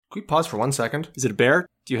we pause for 1 second? Is it a bear?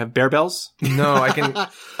 Do you have bear bells? No, I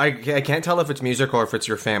can't tell if it's music or if it's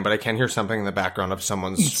your fan, but I can hear something in the background of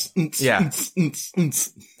someone's... Yeah.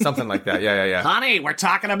 Something like that. Yeah. Honey, we're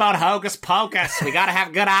talking about Hocus Pocus. We gotta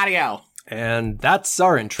have good audio. And that's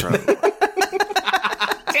our intro. Damn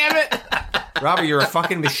it! Robbie, you're a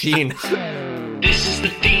fucking machine. This is the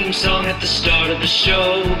theme song at the start of the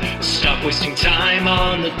show. Stop wasting time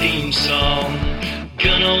on the theme song.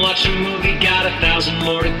 Gonna watch a movie, got 1,000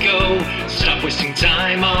 more to go. Stop wasting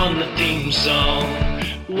time on the theme song.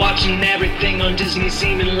 Watching everything on Disney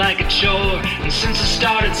seeming like a chore. And since I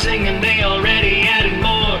started singing, they already added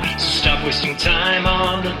more. So stop wasting time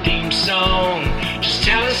on the theme song. Just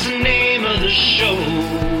tell us the name of the show.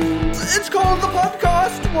 It's called the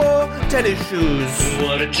Podcast War Tennis Shoes.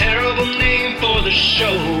 What a terrible name for the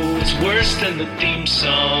show. It's worse than the theme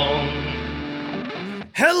song.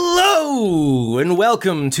 Hello, and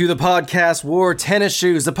welcome to the Podcast War Tennis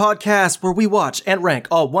Shoes, the podcast where we watch and rank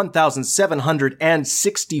all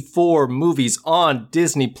 1,764 movies on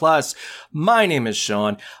Disney+. My name is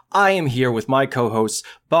Sean. I am here with my co-hosts,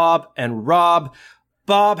 Bob and Rob.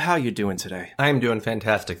 Bob, how you doing today? I am doing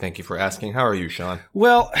fantastic. Thank you for asking. How are you, Sean?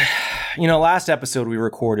 Well, last episode we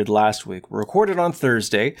recorded last week. We recorded on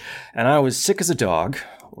Thursday, and I was sick as a dog,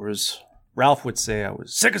 or as Ralph would say, I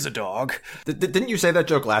was sick as a dog. Didn't you say that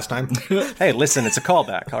joke last time? Hey, listen, it's a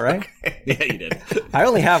callback, all right? Okay. Yeah, you did. I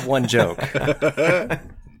only have one joke.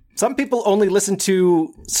 Some people only listen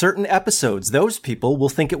to certain episodes. Those people will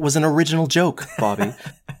think it was an original joke, Bobby.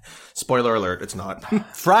 Spoiler alert, it's not.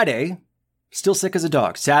 Friday, still sick as a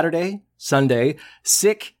dog. Saturday, Sunday,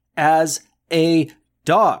 sick as a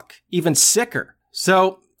dog. Even sicker.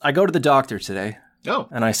 So I go to the doctor today. Oh.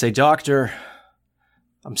 And I say, Doctor,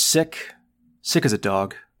 I'm sick as a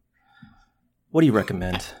dog. What do you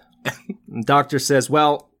recommend? And the doctor says,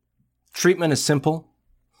 well, treatment is simple.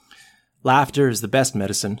 Laughter is the best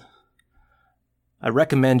medicine. I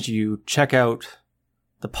recommend you check out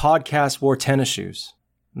the Podcast War Tennis Shoes.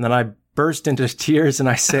 And then I burst into tears and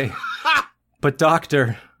I say, but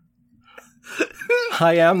doctor,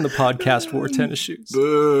 I am the Podcast War Tennis Shoes.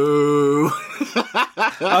 Boo.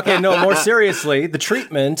 Okay, no, more seriously, the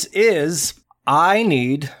treatment is I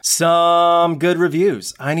need some good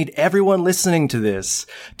reviews. I need everyone listening to this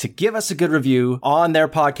to give us a good review on their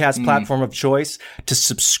podcast platform of choice, to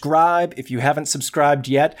subscribe if you haven't subscribed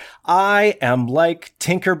yet. I am like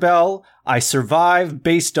Tinkerbell. I survive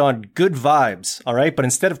based on good vibes, all right? But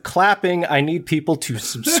instead of clapping, I need people to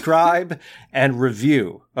subscribe and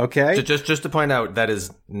review, okay? Just to point out, that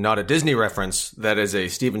is not a Disney reference. That is a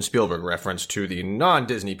Steven Spielberg reference to the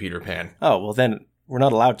non-Disney Peter Pan. Oh, well then we're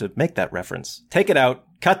not allowed to make that reference. Take it out.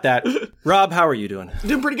 Cut that. Rob, how are you doing?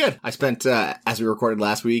 Doing pretty good. I spent, as we recorded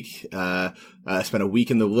last week, I spent a week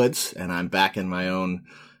in the woods, and I'm back in my own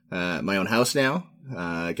house now.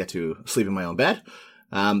 I get to sleep in my own bed.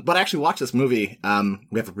 But I actually watched this movie.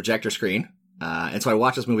 We have a projector screen. And so I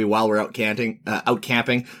watched this movie while we're out camping out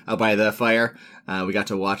by the fire. We got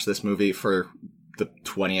to watch this movie for the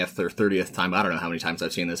 20th or 30th time. I don't know how many times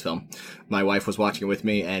I've seen this film. My wife was watching it with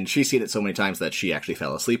me, and she's seen it so many times that she actually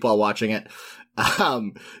fell asleep while watching it.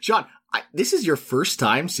 Sean, this is your first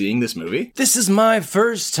time seeing this movie? This is my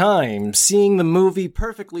first time seeing the movie,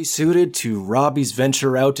 perfectly suited to Robbie's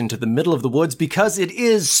venture out into the middle of the woods because it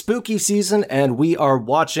is spooky season and we are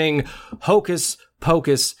watching Hocus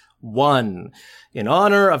Pocus 1. In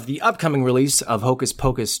honor of the upcoming release of Hocus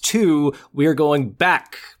Pocus 2, we are going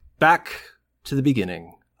back to the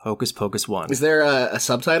beginning. Hocus Pocus 1. Is there a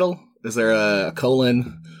subtitle? Is there a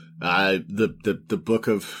colon? The Book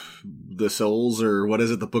of the Souls, or what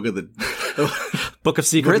is it? The Book of the... Book of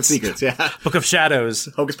Secrets? Book of Secrets, yeah. Book of Shadows.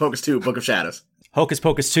 Hocus Pocus 2, Book of Shadows. Hocus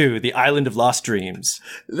Pocus 2, The Island of Lost Dreams.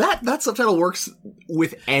 That subtitle works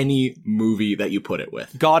with any movie that you put it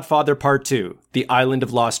with. Godfather Part 2, The Island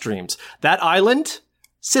of Lost Dreams. That island?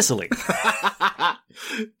 Sicily.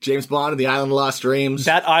 James Bond and the Island of Lost Dreams.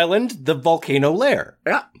 That island, the volcano lair.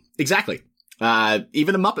 Yeah, exactly.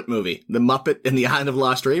 Even a Muppet movie, The Muppet and the Island of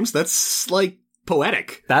Lost Dreams, that's like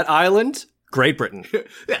poetic. That island, Great Britain.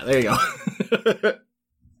 Yeah, there you go.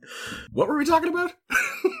 What were we talking about?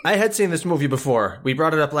 I had seen this movie before. We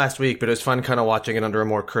brought it up last week, but it was fun kind of watching it under a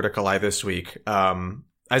more critical eye this week.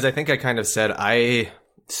 As I think I kind of said, I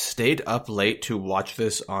stayed up late to watch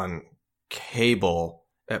this on cable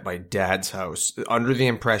at my dad's house, under the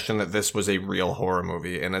impression that this was a real horror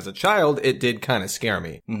movie. And as a child, it did kind of scare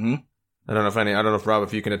me. Mm-hmm. I don't know if Rob,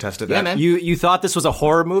 if you can attest to that. Yeah, man. You thought this was a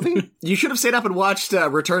horror movie? You should have stayed up and watched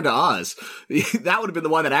Return to Oz. That would have been the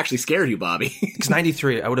one that actually scared you, Bobby. It's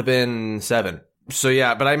 93. I would have been 7. So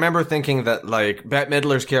yeah, but I remember thinking that like Bette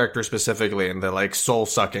Midler's character specifically and the like soul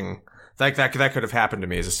sucking, like that could have happened to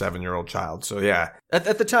me as a 7-year-old child. So yeah,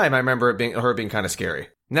 at the time I remember her being kind of scary.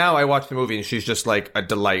 Now I watch the movie and she's just like a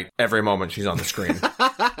delight every moment she's on the screen.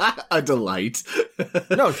 A delight.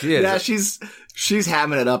 No, she is. Yeah, she's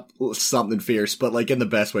hamming it up something fierce, but like in the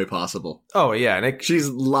best way possible. Oh yeah, and she's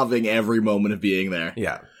loving every moment of being there.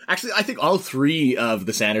 Yeah. Actually, I think all 3 of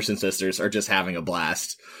the Sanderson sisters are just having a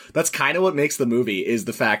blast. That's kind of what makes the movie, is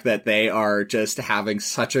the fact that they are just having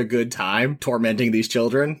such a good time tormenting these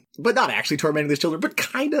children. But not actually tormenting these children, but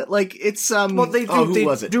kind of like it's, well, they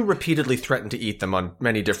do, do repeatedly threaten to eat them on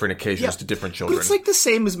many different occasions to different children. But it's like the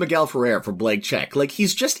same as Miguel Ferrer from Blank Check. Like,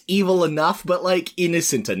 he's just evil enough, but like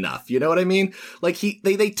innocent enough. You know what I mean? Like,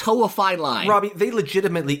 they toe a fine line. Robbie, they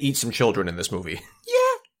legitimately eat some children in this movie.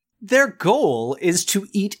 Yeah. Their goal is to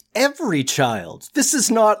eat every child. This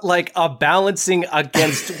is not like a balancing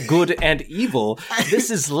against good and evil.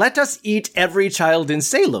 This is let us eat every child in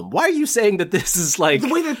Salem. Why are you saying that this is like... The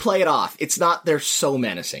way they play it off, it's not they're so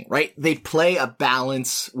menacing, right? They play a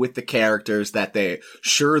balance with the characters that they're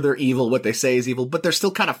evil, what they say is evil, but they're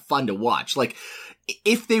still kind of fun to watch. Like,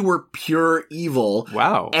 if they were pure evil,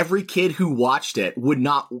 wow, every kid who watched it would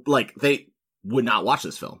not watch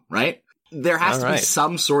this film, right? There has to be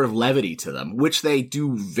some sort of levity to them, which they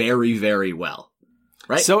do very, very well.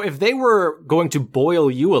 Right? So if they were going to boil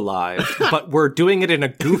you alive, but were doing it in a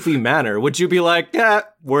goofy manner, would you be like, yeah,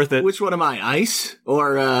 worth it? Which one am I, Ice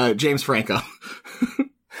or James Franco?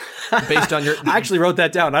 Based on your... I actually wrote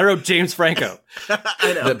that down. I wrote James Franco.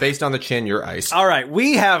 I know. Based on the chin, you're Ice. All right,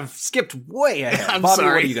 we have skipped way ahead. I'm Bobby,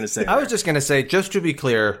 sorry. what are you going to say? I was just going to say, just to be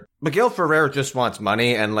clear, Miguel Ferrer just wants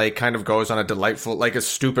money and like kind of goes on a delightful, like a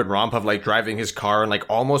stupid romp of like driving his car and like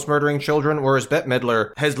almost murdering children, whereas Bette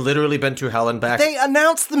Midler has literally been to hell and back. They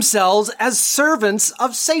announce themselves as servants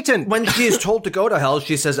of Satan. When she is told to go to hell,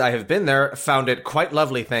 she says, I have been there, found it quite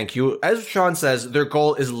lovely, thank you. As Sean says, their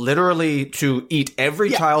goal is literally to eat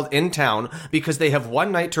every child in town because they have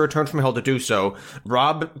one night to return from hell to do so.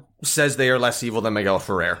 Rob says they are less evil than Miguel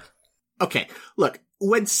Ferrer. Okay, look,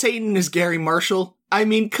 when Satan is Gary Marshall, I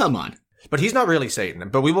mean, come on. But he's not really Satan,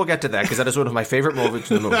 but we will get to that because that is one of my favorite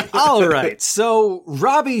moments in the movie. All right, so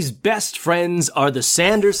Robbie's best friends are the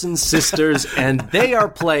Sanderson sisters, and they are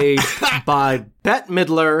played by Bette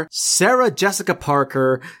Midler, Sarah Jessica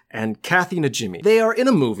Parker, and Kathy Najimy. They are in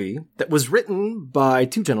a movie that was written by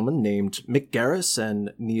 2 gentlemen named Mick Garris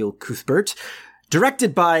and Neil Cuthbert,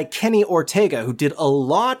 directed by Kenny Ortega, who did a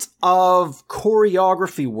lot of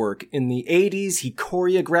choreography work in the 80s. He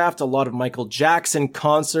choreographed a lot of Michael Jackson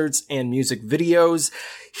concerts and music videos.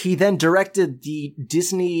 He then directed the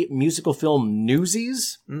Disney musical film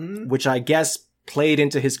Newsies, which I guess played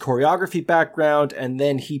into his choreography background, and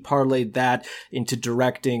then he parlayed that into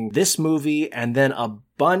directing this movie and then a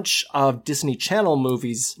bunch of Disney Channel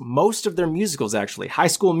movies, most of their musicals actually. High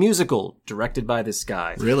School Musical, directed by this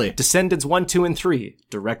guy. Really? Descendants 1, 2, and 3,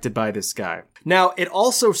 directed by this guy. Now, it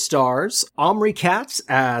also stars Omri Katz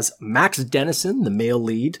as Max Dennison, the male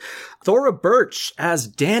lead, Thora Birch as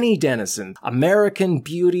Danny Dennison, American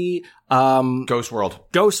Beauty, Ghost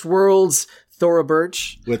World's Thora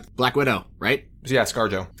Birch. With Black Widow, right? Yeah,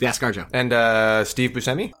 ScarJo. Yeah, ScarJo. And Steve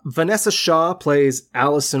Buscemi? Vanessa Shaw plays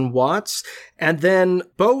Allison Watts. And then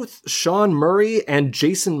both Sean Murray and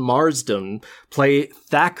Jason Marsden play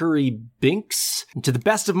Thackeray Binks. To the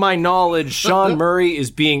best of my knowledge, Sean Murray is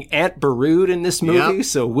being Aunt Berude in this movie,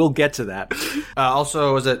 so we'll get to that.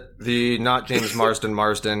 Also, is it the not James Marsden?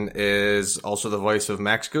 Marsden is also the voice of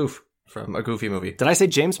Max Goof from a Goofy movie. Did I say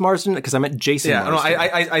James Marsden? Because I meant Jason Marsden. No,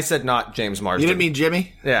 I said not James Marsden. You didn't mean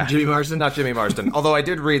Jimmy? Yeah. Jimmy Marsden? Not Jimmy Marsden. Although I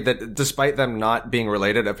did read that despite them not being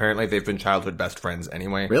related, apparently they've been childhood best friends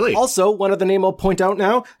anyway. Really? Also, one other name I'll point out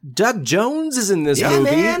now, Doug Jones is in this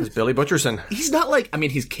movie. Man. It's Billy Butcherson. He's not like, I mean,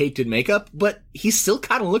 he's caked in makeup, but he still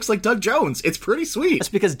kind of looks like Doug Jones. It's pretty sweet. That's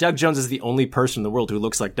because Doug Jones is the only person in the world who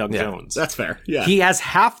looks like Doug Jones. That's fair. Yeah. He has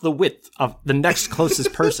half the width of the next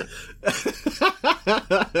closest person.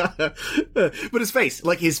 But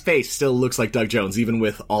his face still looks like Doug Jones, even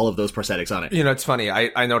with all of those prosthetics on it. You know, it's funny.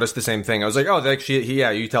 I noticed the same thing. I was like, oh, actually,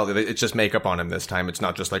 you tell that it's just makeup on him this time. It's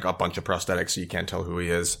not just like a bunch of prosthetics, so you can't tell who he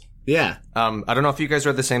is. Yeah. I don't know if you guys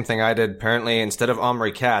read the same thing I did. Apparently, instead of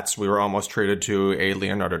Omri Katz, we were almost treated to a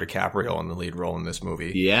Leonardo DiCaprio in the lead role in this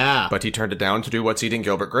movie. Yeah. But he turned it down to do What's Eating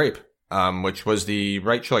Gilbert Grape, which was the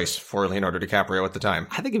right choice for Leonardo DiCaprio at the time.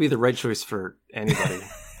 I think it'd be the right choice for anybody.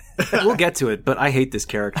 We'll get to it, but I hate this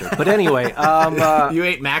character. But anyway, you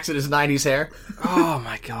ate Max in his 90s hair? Oh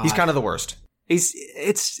my god. He's kind of the worst.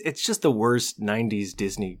 It's just the worst 90s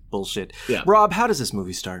Disney bullshit. Yeah. Rob, how does this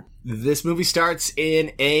movie start? This movie starts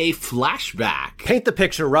in a flashback. Paint the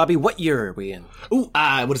picture, Robbie. What year are we in? Ooh,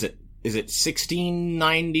 what is it? Is it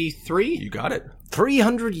 1693? You got it.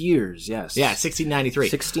 300 years, yes. Yeah, 1693.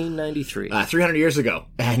 1693. 300 years ago.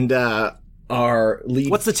 And our lead...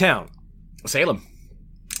 What's the town? Salem.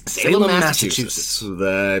 Salem, Massachusetts.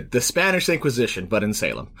 The Spanish Inquisition, but in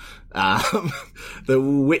Salem. The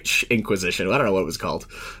Witch Inquisition. I don't know what it was called.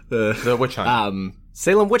 The witch hunt.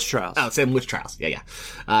 Salem Witch Trials. Oh, Salem Witch Trials. Yeah.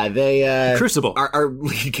 They, Crucible. Our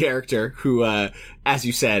lead character, who, as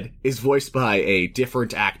you said, is voiced by a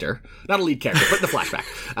different actor. Not a lead character, but in the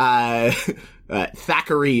flashback.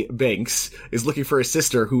 Thackeray Banks is looking for his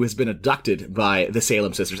sister who has been abducted by the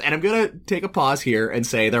Salem sisters. And I'm gonna take a pause here and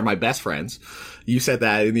say they're my best friends. You said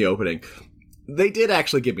that in the opening. They did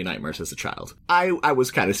actually give me nightmares as a child. I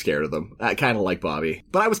was kind of scared of them. Kind of like Bobby.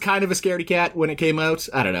 But I was kind of a scaredy cat when it came out.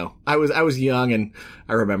 I don't know. I was young and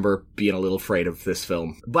I remember being a little afraid of this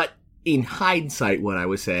film. But in hindsight, what I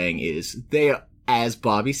was saying is they, as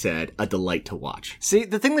Bobby said, a delight to watch. See,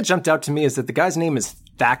 the thing that jumped out to me is that the guy's name is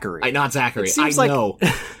Thackeray. Not Zachary. It seems I know.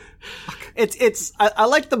 I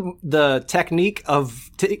like the technique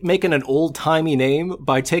of making an old timey name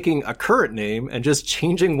by taking a current name and just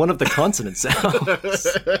changing one of the consonant sounds.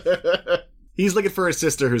 He's looking for his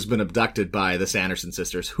sister who's been abducted by the Sanderson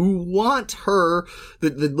sisters, who want her,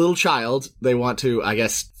 the little child, they want to, I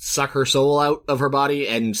guess, suck her soul out of her body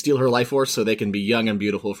and steal her life force so they can be young and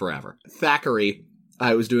beautiful forever. Thackeray,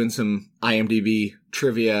 I was doing some IMDb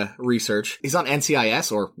trivia research. He's on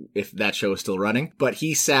NCIS, or if that show is still running, but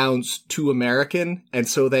he sounds too American, and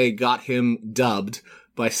so they got him dubbed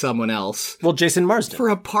by someone else. Well, Jason Marsden. For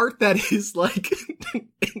a part that is like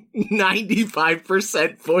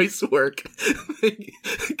 95% voice work.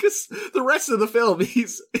 Because the rest of the film,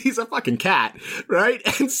 he's a fucking cat, right?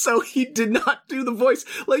 And so he did not do the voice.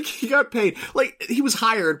 Like, he got paid. Like, he was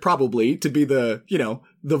hired probably to be the,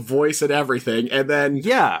 the voice and everything, and then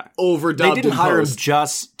overdubbed. They didn't hire him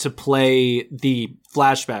just to play the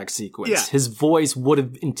flashback sequence. Yeah. His voice would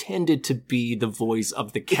have intended to be the voice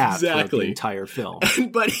of the cat throughout the entire film.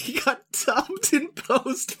 But he got dubbed in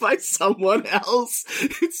post by someone else.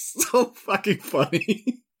 It's so fucking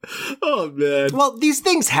funny. Oh, man. Well, these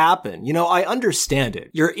things happen. I understand it.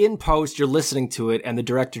 You're in post, you're listening to it, and the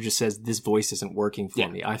director just says, this voice isn't working for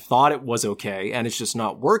me. I thought it was okay, and it's just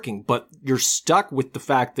not working. But you're stuck with the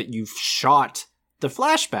fact that you've shot the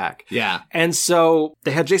flashback. Yeah. And so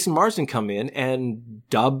they had Jason Marsden come in and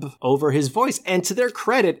dub over his voice. And to their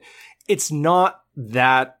credit, it's not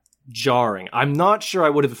that jarring. I'm not sure I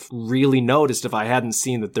would have really noticed if I hadn't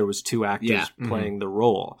seen that there was two actors playing the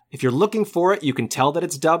role. If you're looking for it, you can tell that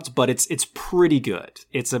it's dubbed, but it's pretty good.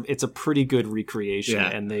 It's a pretty good recreation,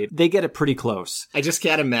 and they get it pretty close. I just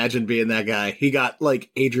can't imagine being that guy. He got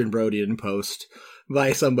like Adrian Brody in post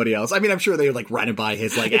by somebody else. I mean, I'm sure they were like running by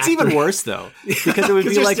his like. It's even worse though, because it would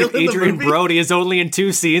be like if Adrian Brody is only in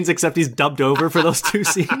 2 scenes, except he's dubbed over for those 2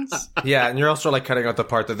 scenes. Yeah, and you're also like cutting out the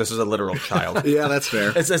part that this is a literal child. Yeah, that's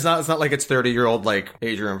fair. It's not like it's 30-year-old like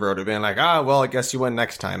Adrian Brody being like, well, I guess you win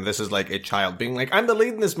next time. This is like a child being like, I'm the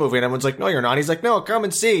lead in this movie, and everyone's like, no, you're not. He's like, no, come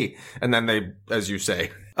and see. And then they, as you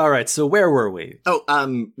say. All right, so where were we? Oh,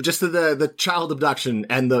 just the child abduction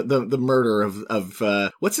and the murder of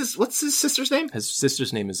what's his sister's name? His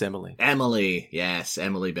sister's name is Emily. Emily, yes,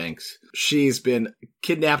 Emily Banks. She's been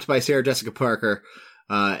kidnapped by Sarah Jessica Parker,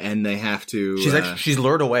 and they have to. She's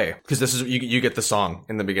lured away because this is you get the song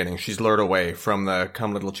in the beginning. She's lured away from the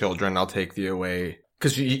 "Come Little Children, I'll take thee away."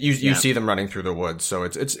 Because you see them running through the woods, so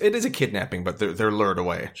it is a kidnapping, but they're lured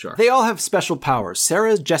away. Sure. They all have special powers.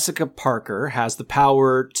 Sarah Jessica Parker has the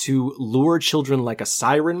power to lure children like a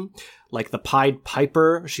siren, like the Pied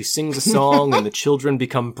Piper. She sings a song and the children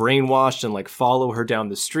become brainwashed and like follow her down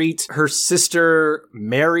the street. Her sister,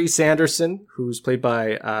 Mary Sanderson, who's played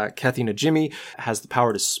by Kathy Najimy, has the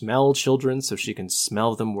power to smell children so she can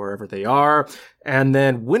smell them wherever they are. And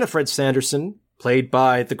then Winifred Sanderson, played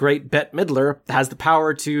by the great Bette Midler, has the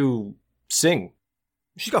power to sing.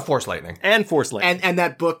 She's got force lightning. And force lightning. And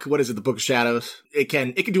that book, what is it, the Book of Shadows? It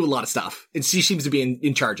can do a lot of stuff. And she seems to be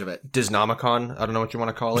in charge of it. Disnomicon? I don't know what you want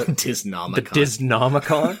to call it. Disnomicon. The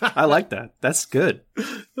Disnomicon? I like that. That's good.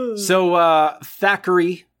 So,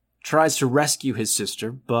 Thackeray tries to rescue his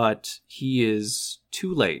sister, but he is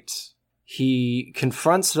too late. He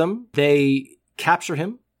confronts them. They capture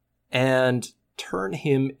him and turn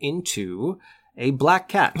him into a black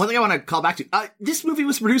cat. One thing I want to call back to, this movie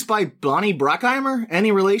was produced by Bonnie Brockheimer.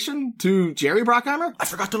 Any relation to Jerry Brockheimer? I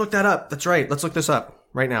forgot to look that up. That's right. Let's look this up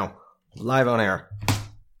right now. Live on air.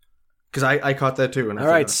 Because I caught that too. And All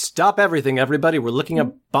right, stop everything, everybody. We're looking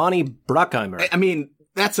at Bonnie Bruckheimer. I mean,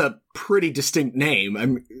 that's a pretty distinct name. I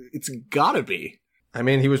mean, it's gotta be. I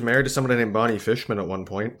mean, he was married to somebody named Bonnie Fishman at one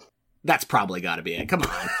point. That's probably gotta be it. Come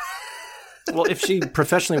on. Well, if she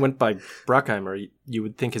professionally went by Bruckheimer, you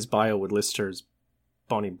would think his bio would list her as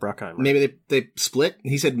Bonnie Bruckheimer. Maybe they split.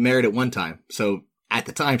 He said married at one time. So at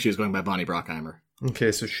the time, she was going by Bonnie Bruckheimer.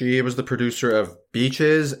 Okay, so she was the producer of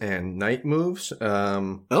Beaches and Night Moves.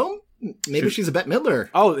 Maybe she's a Bette Midler.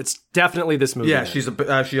 Oh, it's definitely this movie. Yeah,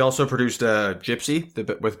 then. she also produced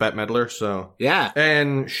Gypsy with Bette Midler. So Yeah.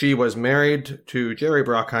 and she was married to Jerry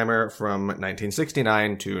Bruckheimer from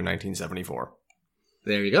 1969 to 1974.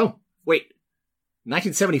 There you go. Wait,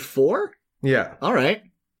 1974? Yeah, All right.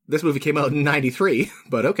 This movie came out in 93,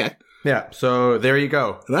 but okay. yeah. So there you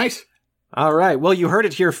go. Nice. All right. Well, you heard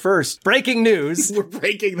it here first. Breaking news. We're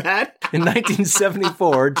breaking that. In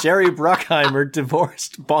 1974, Jerry Bruckheimer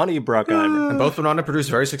divorced Bonnie Bruckheimer. And both went on to produce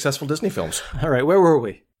very successful Disney films. All right. Where were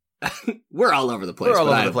we? We're all over the place. We're all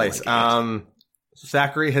but I over the don't place. like it.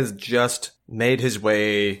 Thackeray has just made his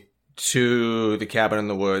way to the cabin in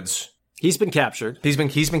the woods. He's been captured. He's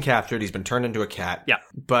been captured. He's been turned into a cat. Yeah.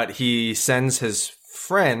 But he sends his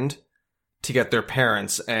friend to get their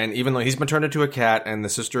parents. And even though he's been turned into a cat and the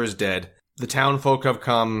sister is dead, the town folk have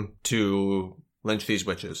come to lynch these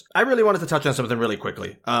witches. I really wanted to touch on something really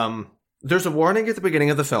quickly. There's a warning at the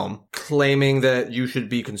beginning of the film claiming that you should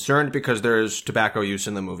be concerned because there's tobacco use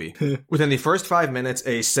in the movie. Within the first 5 minutes,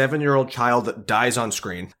 a 7-year-old child dies on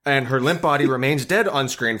screen, and her limp body remains dead on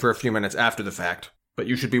screen for a few minutes after the fact. But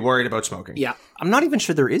you should be worried about smoking. Yeah. I'm not even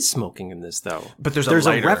sure there is smoking in this, though. But there's a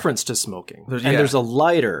lighter. reference to smoking. There's a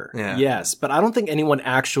lighter. Yeah. Yes. But I don't think anyone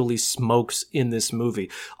actually smokes in this movie.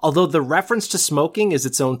 Although the reference to smoking is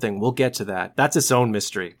its own thing. We'll get to that. That's its own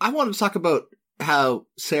mystery. I wanted to talk about how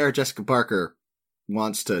Sarah Jessica Parker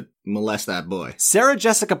wants to molest that boy. Sarah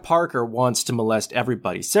Jessica Parker wants to molest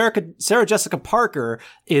everybody. Sarah Jessica Parker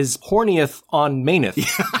is hornieth on Maineth.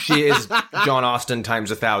 She is John Austin times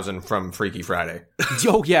 1,000 from Freaky Friday.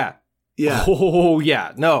 Oh, yeah. Yeah. Oh,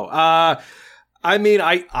 yeah. No. I mean,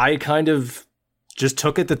 I kind of just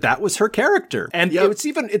took it that was her character. And Yep.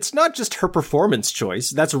 it's not just her performance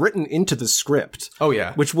choice. That's written into the script. Oh,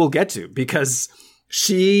 yeah. Which we'll get to, because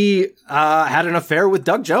she had an affair with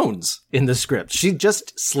Doug Jones in the script. She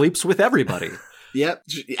just sleeps with everybody. Yep.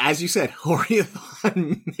 As you said, hornieth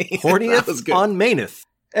on Maineth. That was Hornieth good. on Maineth.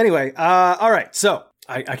 Anyway, all right. So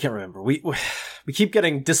I can't remember. We keep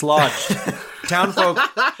getting dislodged. Town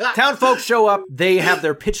folk show up. They have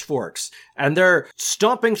their pitchforks and they're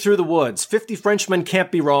stomping through the woods. 50 Frenchmen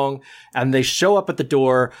can't be wrong. And they show up at the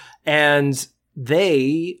door and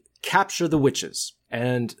they capture the witches.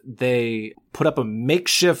 And they put up a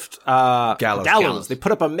makeshift gallows. They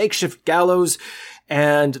put up a makeshift gallows,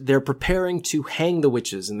 and they're preparing to hang the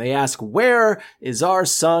witches. And they ask, "Where is our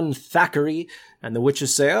son Thackeray?" And the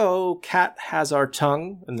witches say, "Oh, cat has our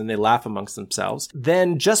tongue." And then they laugh amongst themselves.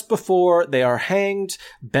 Then, just before they are hanged,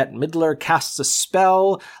 Bette Midler casts a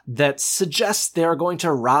spell that suggests they are going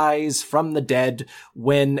to rise from the dead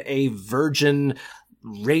when a virgin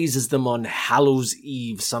raises them on Hallows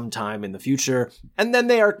Eve sometime in the future, and then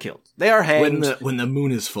they are killed. They are hanged. When the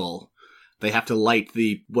moon is full, they have to light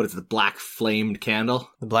the black flamed candle?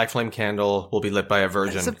 The black flame candle will be lit by a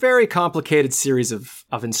virgin. It's a very complicated series of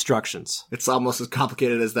instructions. It's almost as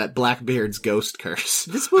complicated as that Blackbeard's ghost curse.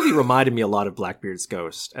 This movie reminded me a lot of Blackbeard's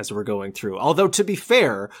Ghost as we're going through. Although, to be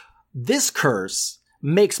fair, this curse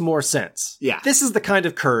makes more sense. Yeah. This is the kind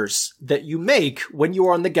of curse that you make when you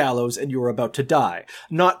are on the gallows and you are about to die.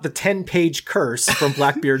 Not the 10-page curse from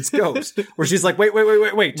Blackbeard's Ghost, where she's like, wait.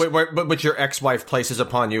 But your ex-wife places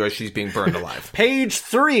upon you as she's being burned alive. Page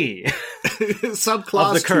 3 Subclause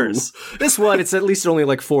of the curse. This one, it's at least only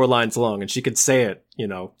like 4 lines long, and she could say it,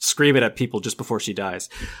 scream it at people just before she dies.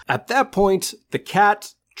 At that point, the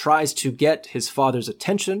cat tries to get his father's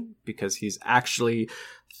attention because he's actually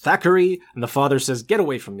Thackeray, and the father says, "Get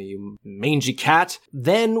away from me, you mangy cat."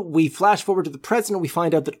 Then we flash forward to the present and we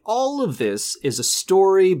find out that all of this is a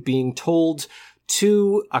story being told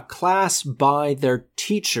to a class by their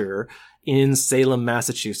teacher in Salem,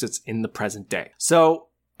 Massachusetts in the present day. So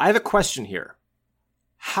I have a question here.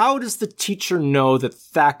 How does the teacher know that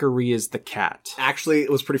Thackeray is the cat? Actually,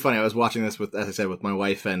 it was pretty funny. I was watching this with, as I said, with my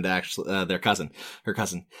wife and actually her cousin,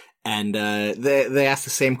 and they asked the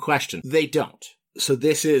same question. They don't. So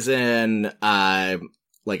this is an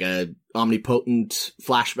like a omnipotent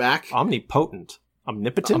flashback. Omnipotent.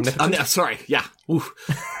 Omnipotent? Sorry, yeah.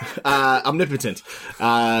 Omnipotent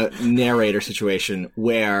narrator situation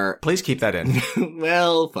where... Please keep that in.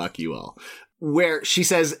 Well, fuck you all. where she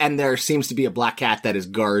says, and there seems to be a black cat that is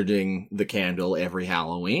guarding the candle every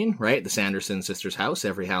Halloween, right? The Sanderson sisters' house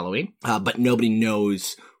every Halloween. But nobody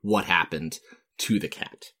knows what happened to the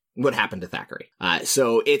cat. What happened to Thackeray.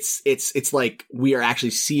 So it's like we are actually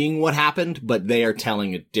seeing what happened, but they are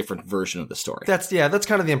telling a different version of the story. That's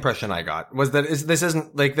kind of the impression I got, was that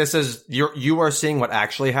you are seeing what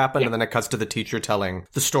actually happened, and then it cuts to the teacher telling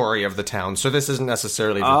the story of the town. So this isn't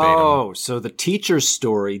necessarily verbatim. Oh, so the teacher's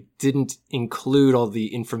story didn't include all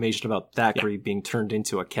the information about Thackeray being turned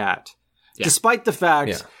into a cat. Yeah. Despite the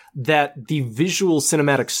fact that the visual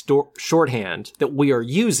cinematic shorthand that we are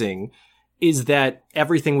using is that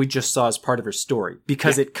everything we just saw is part of her story,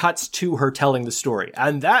 because it cuts to her telling the story.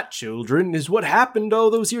 And that, children, is what happened all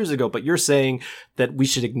those years ago. But you're saying that we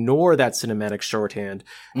should ignore that cinematic shorthand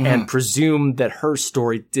and presume that her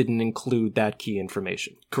story didn't include that key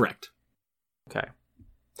information. Correct. Okay.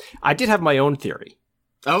 I did have my own theory.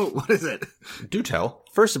 Oh, what is it? Do tell.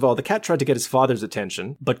 First of all, the cat tried to get his father's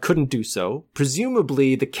attention, but couldn't do so.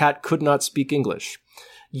 Presumably, the cat could not speak English.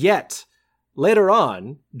 Yet, later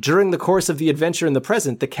on, during the course of the adventure in the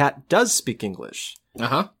present, the cat does speak English.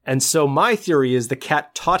 Uh-huh. And so my theory is the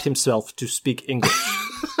cat taught himself to speak English.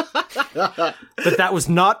 But that was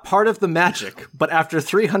not part of the magic. But after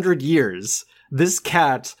 300 years, this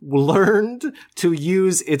cat learned to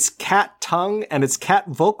use its cat tongue and its cat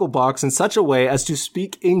vocal box in such a way as to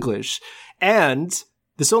speak English. And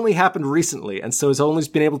this only happened recently, and so it's only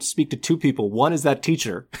been able to speak to two people. One is that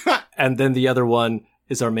teacher, and then the other one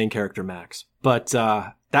is our main character, Max. But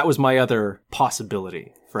that was my other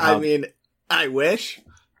possibility for how... I mean, I wish,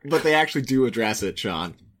 but they actually do address it,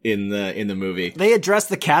 Sean, in the movie. They address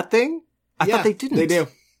the cat thing? I thought they didn't. They do.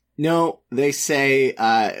 No, they say,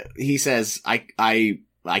 he says, I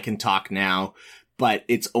can talk now, but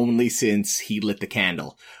it's only since he lit the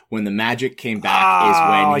candle. When the magic came back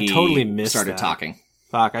is when he totally started talking.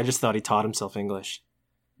 Fuck, I just thought he taught himself English.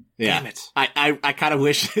 Yeah. Damn it. I kind of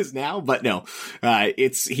wish it is now, but no.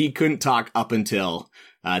 He couldn't talk up until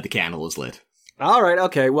the candle was lit. All right,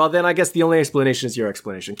 okay. Well, then I guess the only explanation is your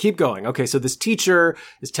explanation. Keep going. Okay, so this teacher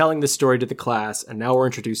is telling this story to the class, and now we're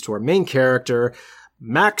introduced to our main character,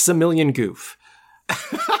 Maximilian Goof.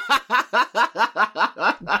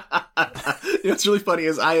 What's really funny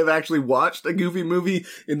is I have actually watched a Goofy movie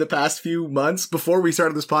in the past few months before we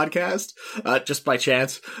started this podcast, just by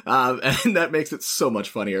chance, and that makes it so much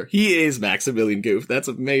funnier. He is Maximilian Goof. That's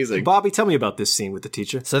amazing. Bobby, tell me about this scene with the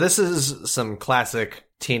teacher. So this is some classic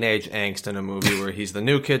teenage angst in a movie where he's the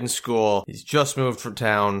new kid in school. He's just moved from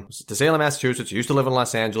town to Salem, Massachusetts. He used to live in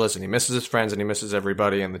Los Angeles, and he misses his friends and he misses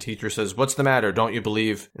everybody. And the teacher says, "What's the matter? Don't you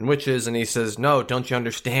believe in witches?" And he says, "No, don't you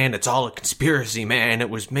understand? It's all a conspiracy, man.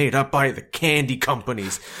 It was made up by the candy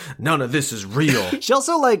companies. None of this is real." She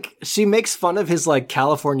also, she makes fun of his,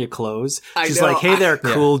 California clothes. She's know. like, "Hey there,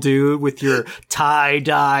 cool dude, with your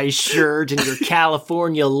tie-dye shirt and your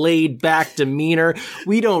California laid-back demeanor.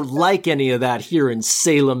 We don't like any of that here in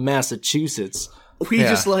Salem, Massachusetts." We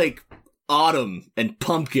just like autumn and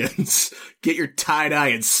pumpkins. Get your tie-dye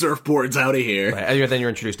and surfboards out of here. Right. And then you're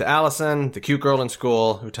introduced to Allison, the cute girl in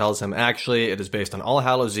school, who tells him, actually, it is based on All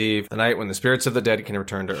Hallows Eve, the night when the spirits of the dead can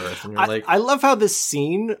return to Earth. And you're I love how this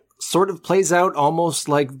scene sort of plays out almost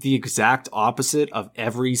like the exact opposite of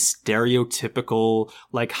every stereotypical,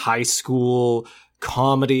 high school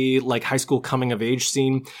comedy, high school coming of age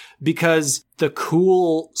scene, because the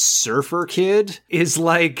cool surfer kid is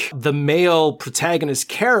the male protagonist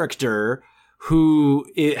character who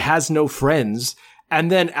has no friends. And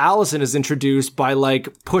then Allison is introduced by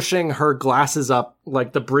pushing her glasses up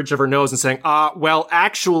the bridge of her nose and saying, well,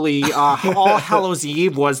 actually, All Hallows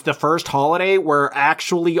Eve was the first holiday where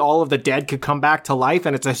actually all of the dead could come back to life,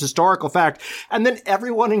 and it's a historical fact. And then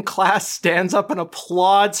everyone in class stands up and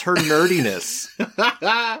applauds her nerdiness.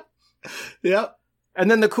 Yep. And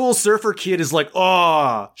then the cool surfer kid is like,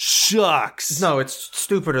 "Oh, shucks." No, it's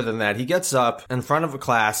stupider than that. He gets up in front of a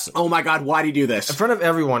class. Oh my God, why'd he do this? In front of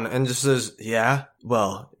everyone and just says, "Yeah,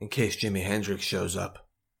 well, in case Jimi Hendrix shows up,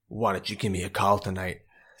 why don't you give me a call tonight?"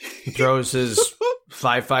 He throws his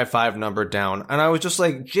 555 number down. And I was just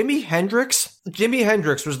like, Jimi Hendrix? Jimi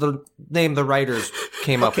Hendrix was the name the writers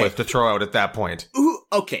came up with to throw out at that point. Ooh,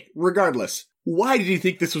 okay, regardless. Why did he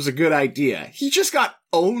think this was a good idea? He just got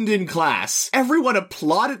owned in class. Everyone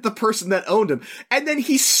applauded the person that owned him. And then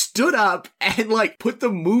he stood up and put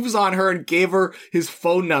the moves on her and gave her his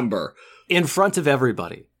phone number. In front of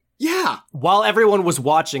everybody. Yeah. While everyone was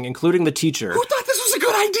watching, including the teacher. Who thought this was a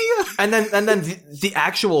good idea? And then the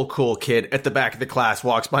actual cool kid at the back of the class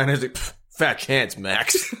walks by and is like, "Fat chance,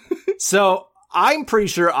 Max." So I'm pretty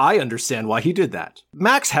sure I understand why he did that.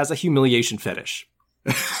 Max has a humiliation fetish.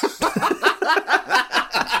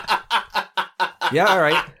 Yeah, all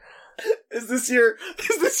right. Is this your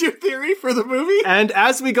theory for the movie? And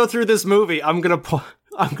as we go through this movie, I'm gonna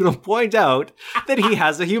point out that he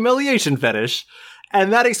has a humiliation fetish,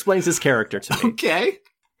 and that explains his character to me. Okay.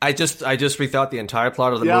 I just rethought the entire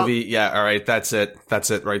plot of the movie. Yeah, all right, that's it. That's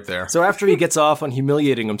it right there. So after he gets off on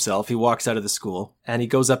humiliating himself, he walks out of the school, and he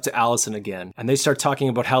goes up to Allison again, and they start talking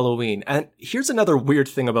about Halloween. And here's another weird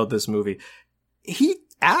thing about this movie. He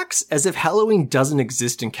acts as if Halloween doesn't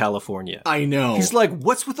exist in California. I know. He's like,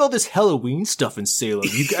 what's with all this Halloween stuff in Salem?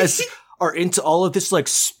 You guys are into all of this, like,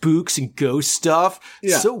 spooks and ghost stuff.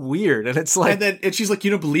 Yeah. So weird. And it's like... And she's like,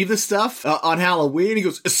 you don't believe this stuff on Halloween? He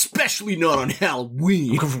goes, especially not on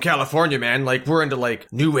Halloween. I come from California, man. Like, we're into,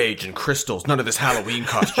 like, New Age and crystals. None of this Halloween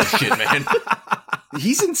costume shit, man.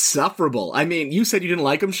 He's insufferable. I mean, you said you didn't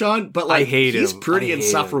like him, Sean, but like, I hate he's him. pretty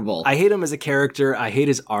insufferable. I hate him as a character. I hate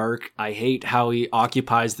his arc. I hate how he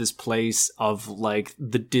occupies this place of like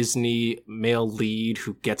the Disney male lead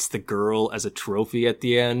who gets the girl as a trophy at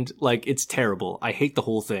the end. Like, it's terrible. I hate the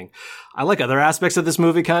whole thing. I like other aspects of this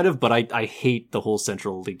movie kind of, but I hate the whole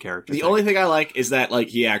central lead character. The only thing I like is that like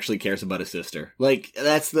he actually cares about his sister. Like,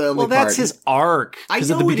 that's the only part. Well, that's his arc.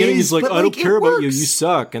 Because at the beginning he's like, I don't care about you, you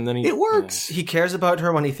suck. And then it works. He cares about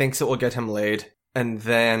her when he thinks it will get him laid, and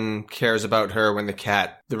then cares about her when the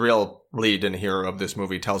cat, the real lead and hero of this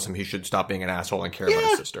movie, tells him he should stop being an asshole and care about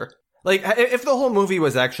his sister. Like, if the whole movie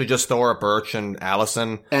was actually just Thora Birch and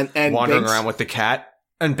Allison and wandering around with the cat,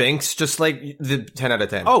 and Binks, just like the 10 out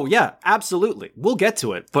of 10. Oh, yeah, absolutely. We'll get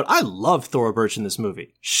to it. But I love Thora Birch in this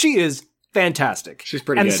movie. She is fantastic. She's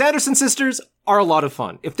pretty good. And the Sanderson sisters are a lot of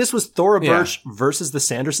fun. If this was Thora Birch versus the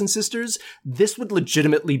Sanderson sisters, this would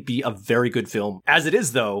legitimately be a very good film. As it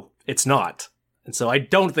is, though, it's not. And so I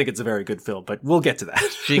don't think it's a very good film, but we'll get to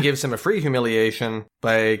that. She gives him a free humiliation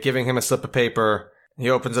by giving him a slip of paper. He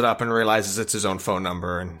opens it up and realizes it's his own phone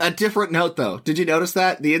number. And a different note, though. Did you notice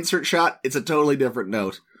that? The insert shot, it's a totally different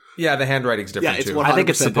note. Yeah, the handwriting's different, too. I think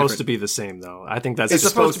it's supposed to be the same, though. I think that's it's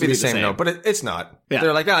supposed to be the same note, but it's not. Yeah.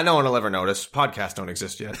 They're like, no one will ever notice. Podcasts don't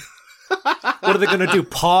exist yet. What are they going to do?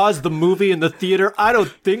 Pause the movie in the theater? I don't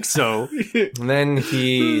think so. And then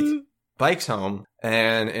he bikes home,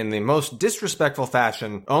 and in the most disrespectful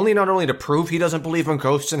fashion, not only to prove he doesn't believe in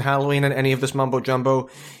ghosts and Halloween and any of this mumbo-jumbo,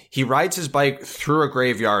 he rides his bike through a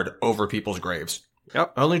graveyard over people's graves.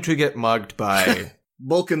 Yep. Only to get mugged by...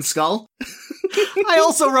 Bulk and Skull? I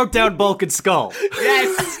also wrote down Bulk and Skull.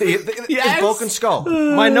 Yes! Yes! Bulk and Skull.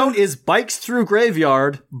 My note is bikes through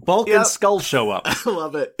graveyard, Bulk and Skull show up. I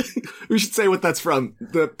love it. We should say what that's from.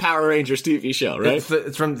 The Power Rangers TV show, right?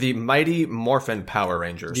 It's from the Mighty Morphin Power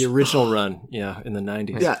Rangers. The original run, in the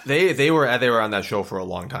 90s. Yeah. They were on that show for a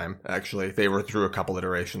long time, actually. They were through a couple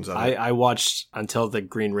iterations of it. I watched until the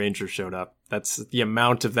Green Ranger showed up. That's the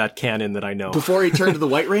amount of that canon that I know. Before he turned to the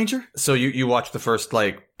White Ranger? So you watched the first,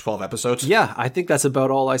 12 episodes? Yeah, I think that's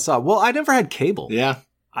about all I saw. Well, I never had cable. Yeah.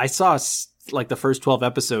 I saw, the first 12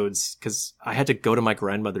 episodes because I had to go to my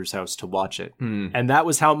grandmother's house to watch it. And that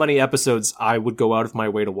was how many episodes I would go out of my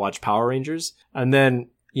way to watch Power Rangers. And then,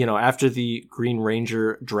 after the Green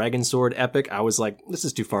Ranger Dragon Sword epic, I was like, this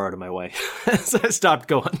is too far out of my way. So I stopped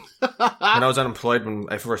going. When I was unemployed when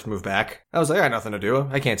I first moved back, I was like, I got nothing to do.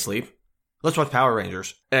 I can't sleep. Let's watch Power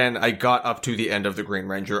Rangers. And I got up to the end of the Green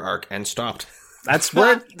Ranger arc and stopped. That's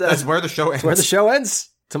where the show ends. Where the show ends,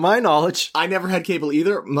 to my knowledge. I never had cable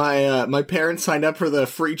either. My parents signed up for the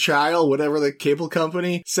free trial, whatever the cable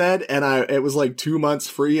company said, and it was 2 months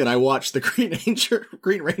free, and I watched the Green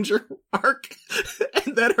Ranger arc,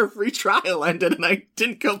 and then her free trial ended, and I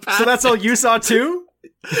didn't go past. So that's all you saw too?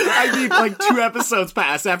 I need 2 episodes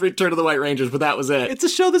passed after Return of the White Rangers, but that was it. It's a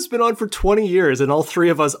show that's been on for 20 years, and all 3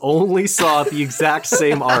 of us only saw the exact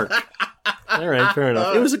same arc. All right, fair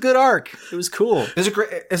enough. It was a good arc. It was cool. It's a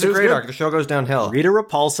great arc. The show goes downhill. Rita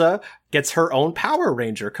Repulsa gets her own Power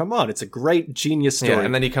Ranger. Come on, it's a great genius story. Yeah,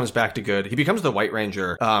 and then he comes back to good. He becomes the White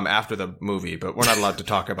Ranger after the movie, but we're not allowed to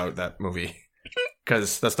talk about that movie.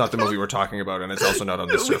 Because that's not the movie we're talking about, and it's also not on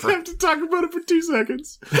this server. We have to talk about it for 2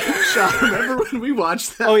 seconds. Sean, remember when we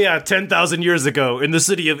watched that? Oh yeah, 10,000 years ago in the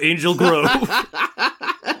city of Angel Grove.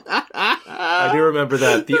 I do remember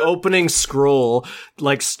that. The opening scroll,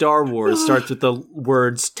 like Star Wars, starts with the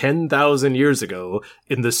words 10,000 years ago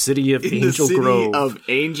in the city of Angel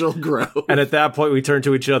Grove. And at that point, we turned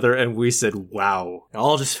to each other and we said, wow. It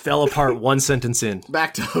all just fell apart one sentence in.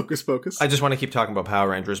 Back to Hocus Pocus. I just want to keep talking about Power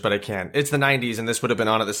Rangers, but I can't. It's the 90s, and this would have been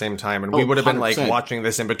on at the same time, and we would have been 100%. Watching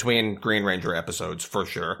this in between Green Ranger episodes, for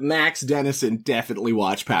sure. Max Dennison definitely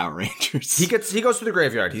watched Power Rangers. He goes to the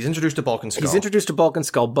graveyard. He's introduced to Bulk and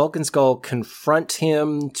Skull. Bulk and Skull confronts confront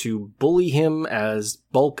him, to bully him as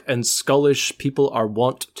bulk and skullish people are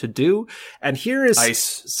wont to do. And here is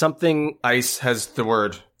something... Ice has the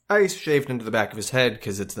word ice shaved into the back of his head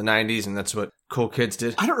because it's the 90s and that's what cool kids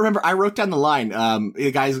did. I don't remember. I wrote down the line.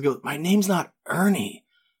 The guys go, my name's not Ernie.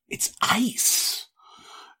 It's Ice.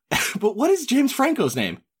 But what is James Franco's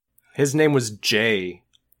name? His name was Jay.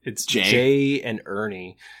 It's Jay and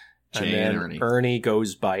Ernie. Jay and Ernie. Ernie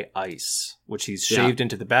goes by Ice, which he's shaved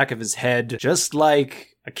into the back of his head, just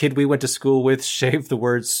like a kid we went to school with shaved the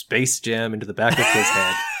word Space Jam into the back of his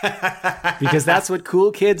head. Because that's what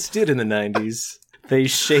cool kids did in the 90s. They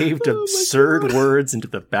shaved absurd words into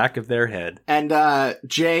the back of their head. And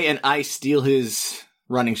Jay and Ice steal his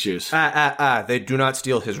running shoes. They do not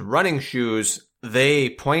steal his running shoes. They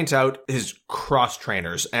point out his cross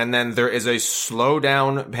trainers, and then there is a slow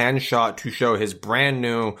down pan shot to show his brand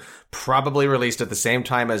new, probably released at the same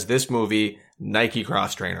time as this movie, Nike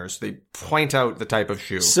cross trainers. They point out the type of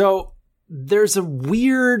shoe. So there's a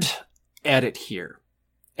weird edit here,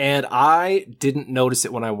 and I didn't notice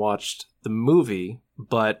it when I watched the movie,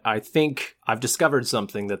 but I think I've discovered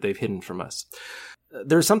something that they've hidden from us.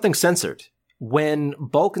 There's something censored. When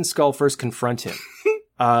Bulk and Skull first confront him,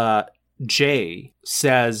 Jay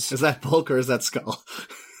says... Is that Bulk or is that Skull?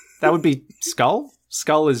 That would be Skull?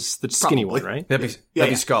 Skull is the skinny one, right? That'd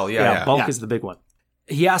be Skull, yeah. Bulk is the big one.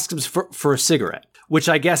 He asks him for a cigarette, which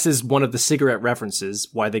I guess is one of the cigarette references,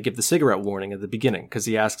 why they give the cigarette warning at the beginning, because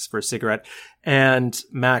he asks for a cigarette, and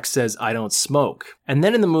Max says, I don't smoke. And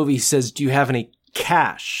then in the movie he says, do you have any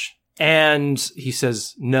cash? And he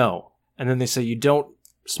says, no. And then they say, you don't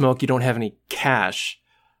smoke, you don't have any cash.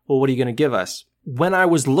 Well, what are you going to give us? When I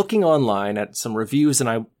was looking online at some reviews, and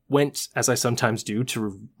I went, as I sometimes do,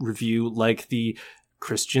 to review like the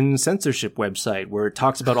Christian censorship website where it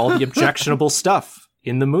talks about all the objectionable stuff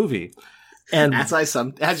in the movie. And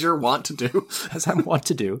as you're wont to do. As I'm wont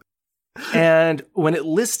to do. And when it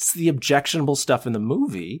lists the objectionable stuff in the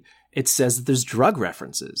movie, it says that there's drug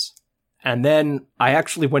references. And then I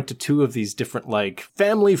actually went to two of these different, like,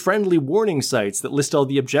 family-friendly warning sites that list all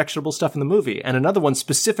the objectionable stuff in the movie. And another one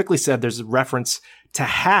specifically said there's a reference to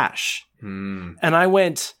hash. And I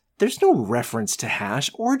went, there's no reference to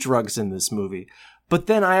hash or drugs in this movie. But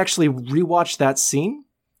then I actually rewatched that scene,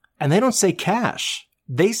 and they don't say cash.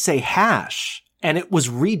 They say hash. And it was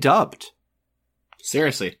redubbed.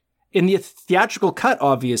 Seriously. In the theatrical cut,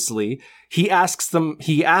 obviously, he asks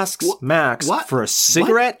Max for a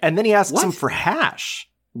cigarette, and then he asks him for hash.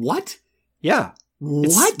 What? Yeah.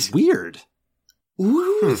 What? It's weird.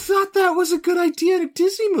 Who thought that was a good idea in a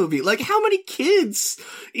Disney movie? Like, how many kids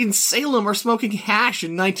in Salem are smoking hash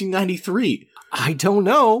in 1993? I don't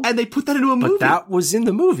know. And they put that into a movie. But that was in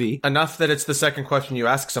the movie. Enough that it's the second question you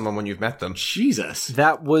ask someone when you've met them. Jesus.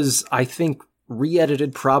 That was, I think,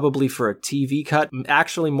 re-edited probably for a TV cut.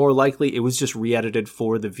 Actually, more likely, it was just re-edited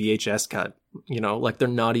for the VHS cut. You know, like they're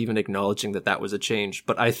not even acknowledging that that was a change.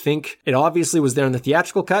 But I think it obviously was there in the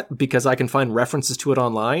theatrical cut because I can find references to it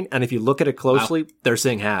online. And if you look at it closely, they're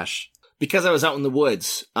saying hash. Because I was out in the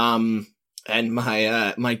woods, and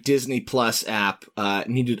my Disney Plus app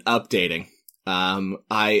needed updating.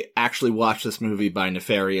 I actually watched this movie by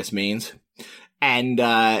nefarious means. And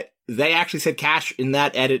they actually said cash in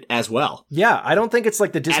that edit as well. Yeah, I don't think it's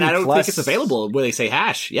like the Disney Plus. And I don't think it's available where they say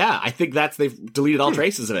hash. Yeah, I think they've deleted all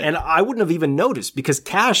traces of it. And I wouldn't have even noticed because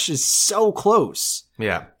cash is so close.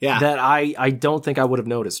 Yeah. That I don't think I would have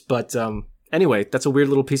noticed. But anyway, that's a weird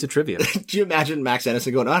little piece of trivia. Do you imagine Max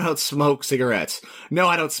Anderson going, I don't smoke cigarettes. No,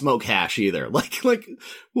 I don't smoke hash either. Like,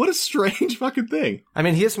 what a strange fucking thing. I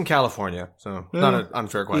mean, he is from California, so not an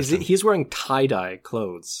unfair question. He's wearing tie-dye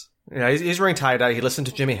clothes. Yeah, he's wearing tie-dye. He listened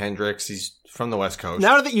to Jimi Hendrix. He's from the West Coast.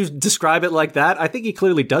 Now that you describe it like that, I think he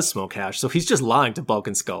clearly does smoke hash, so he's just lying to Bulk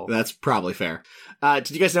and Skull. That's probably fair.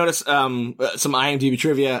 Did you guys notice some IMDb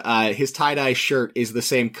trivia? His tie-dye shirt is the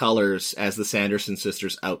same colors as the Sanderson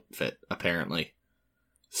sisters' outfit, apparently.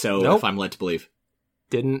 So, if I'm led to believe.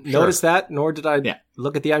 Didn't notice that, nor did I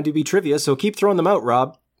look at the IMDb trivia, so keep throwing them out,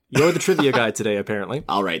 Rob. You're the trivia guy today, apparently.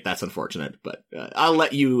 All right, that's unfortunate, but I'll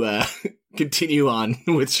let you continue on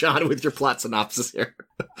with Sean with your plot synopsis here.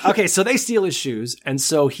 Okay, so they steal his shoes, and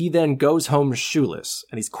so he then goes home shoeless,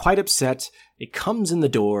 and he's quite upset. He comes in the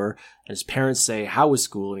door, and his parents say, how was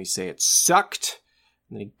school? And he say, it sucked.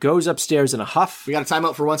 And then he goes upstairs in a huff. We got a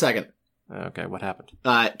timeout for 1 second. Okay, what happened?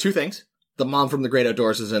 2 things. The mom from The Great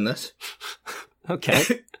Outdoors is in this. Okay.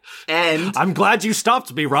 And I'm glad you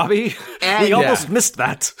stopped me, Robbie. We almost missed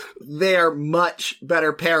that. They're much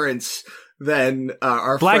better parents than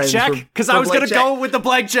our Blank friends check? from- Because from I was Blank going to Check. go with the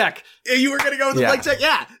blank check. You were gonna go with the Yeah. blank check?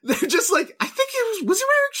 Yeah. They're just like, I think was he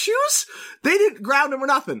wearing shoes? They didn't ground him or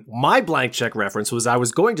nothing. My blank check reference was I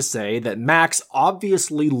was going to say that Max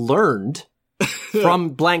obviously learned from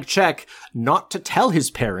blank check not to tell his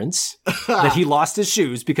parents that he lost his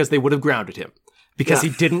shoes because they would have grounded him. Because he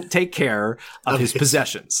didn't take care of his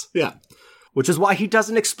possessions. Yeah. Which is why he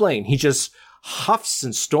doesn't explain. He just huffs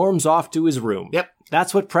and storms off to his room. Yep.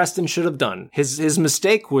 That's what Preston should have done. His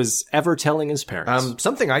mistake was ever telling his parents.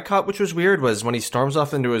 Something I caught which was weird was when he storms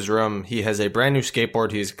off into his room, he has a brand new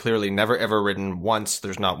skateboard he's clearly never ever ridden once.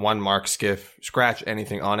 There's not one mark, skiff, scratch,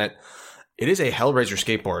 anything on it. It is a Hellraiser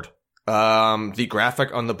skateboard. The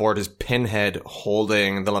graphic on the board is Pinhead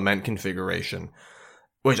holding the Lament configuration,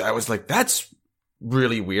 which I was like, that's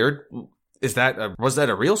really weird. Was that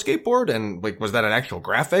a real skateboard? And like, was that an actual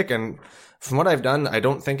graphic? And from what I've done, I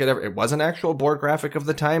don't think it was an actual board graphic of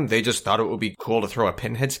the time. They just thought it would be cool to throw a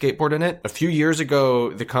Pinhead skateboard in it. A few years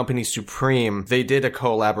ago, the company Supreme, they did a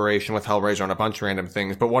collaboration with Hellraiser on a bunch of random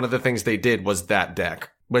things, but one of the things they did was that deck.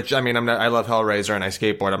 Which, I mean, I love Hellraiser and I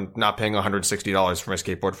skateboard. I'm not paying $160 for my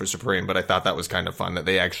skateboard for Supreme, but I thought that was kind of fun that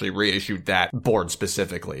they actually reissued that board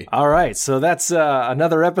specifically. All right, so that's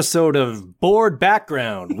another episode of Board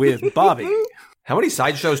Background with Bobby. How many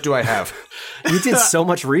sideshows do I have? You did so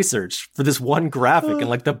much research for this one graphic and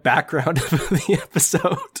like the background of the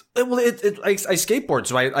episode. Well, I skateboard,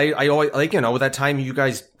 so I always, like, you know, that time you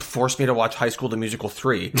guys forced me to watch High School the Musical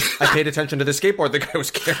 3, I paid attention to the skateboard the guy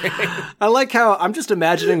was carrying. I like how I'm just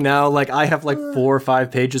imagining now, like I have like 4 or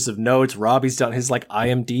 5 pages of notes. Robbie's done his like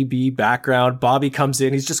IMDb background. Bobby comes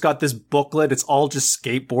in. He's just got this booklet. It's all just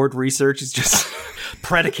skateboard research. He's just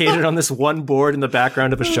predicated on this one board in the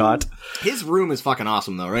background of a shot. His room is fucking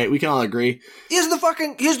awesome though, right? We can all agree. He's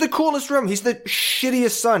the coolest room. He's the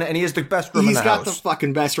shittiest son, and he has the best room in the house. He's got the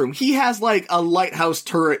fucking best room. He has like a lighthouse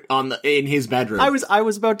turret in his bedroom. I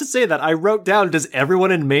was about to say that. I wrote down, does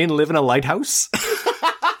everyone in Maine live in a lighthouse?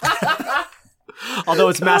 Although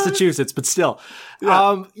it's Massachusetts, but still.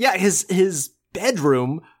 Yeah. His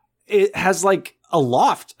bedroom, it has like a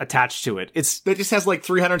loft attached to it. That just has like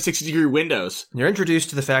 360-degree windows. You're introduced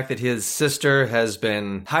to the fact that his sister has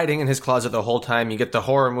been hiding in his closet the whole time. You get the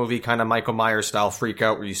horror movie kind of Michael Myers style freak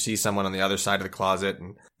out where you see someone on the other side of the closet.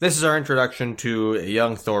 And this is our introduction to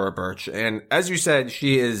young Thora Birch. And as you said,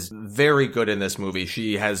 she is very good in this movie.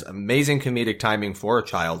 She has amazing comedic timing for a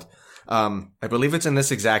child. I believe it's in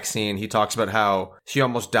this exact scene. He talks about how she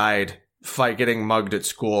almost died getting mugged at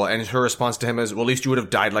school, and her response to him is, well, at least you would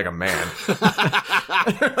have died like a man.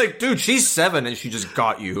 Like, dude, she's 7 and she just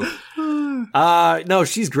got you. No,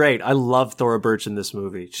 she's great. I love Thora Birch in this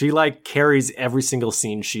movie. She like carries every single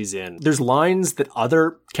scene she's in. There's lines that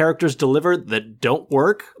other characters deliver that don't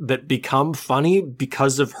work, that become funny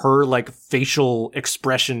because of her like facial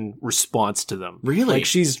expression response to them. Really? Like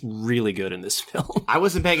she's really good in this film. I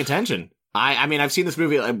wasn't paying attention. I mean, I've seen this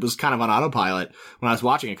movie. It was kind of on autopilot when I was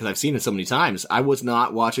watching it because I've seen it so many times. I was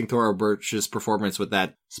not watching Thora Birch's performance with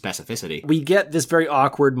that specificity. We get this very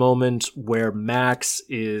awkward moment where Max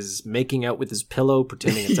is making out with his pillow,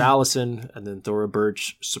 pretending it's Allison, and then Thora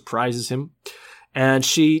Birch surprises him. And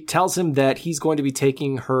she tells him that he's going to be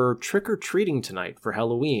taking her trick-or-treating tonight for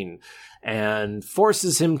Halloween, and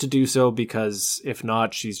forces him to do so because if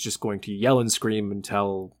not, she's just going to yell and scream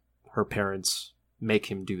until her parents make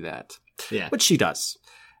him do that. Yeah. Which she does.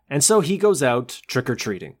 And so he goes out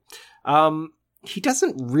trick-or-treating. He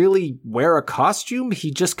doesn't really wear a costume.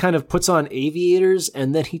 He just kind of puts on aviators,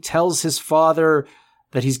 and then he tells his father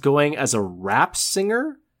that he's going as a rap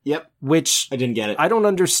singer. Yep. Which I didn't get it. I don't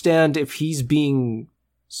understand if he's being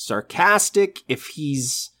sarcastic, if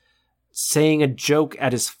he's saying a joke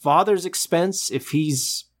at his father's expense, if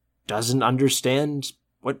he's doesn't understand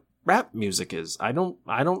what rap music is. I don't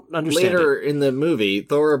understand. Later in the movie,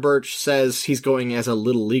 Thora Birch says he's going as a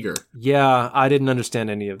little leaguer. Yeah, I didn't understand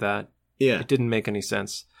any of that. Yeah. It didn't make any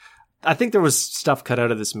sense. I think there was stuff cut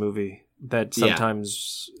out of this movie that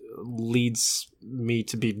sometimes leads me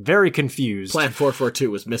to be very confused. Plan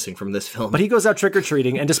 442 was missing from this film. But he goes out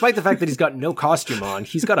trick-or-treating, and despite the fact that he's got no costume on,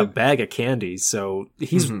 he's got a bag of candy. So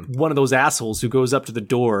he's one of those assholes who goes up to the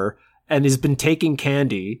door and has been taking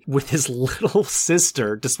candy with his little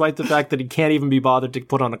sister, despite the fact that he can't even be bothered to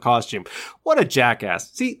put on a costume. What a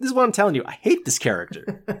jackass. See, this is what I'm telling you. I hate this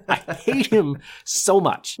character. I hate him so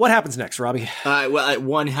much. What happens next, Robbie? Well, at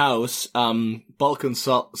one house, Bulk and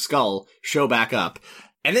Skull show back up.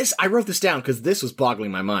 And this, I wrote this down because this was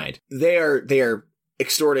boggling my mind. They are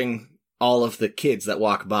extorting all of the kids that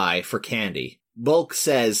walk by for candy. Bulk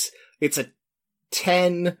says it's a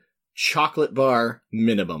 10 chocolate bar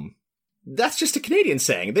minimum. That's just a Canadian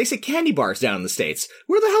saying. They say candy bars down in the States.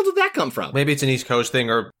 Where the hell did that come from? Maybe it's an East Coast thing,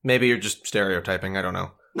 or maybe you're just stereotyping. I don't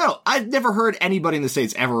know. No, I've never heard anybody in the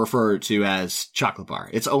States ever refer to as chocolate bar.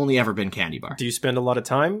 It's only ever been candy bar. Do you spend a lot of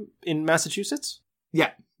time in Massachusetts?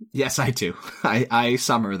 Yeah. Yes, I do. I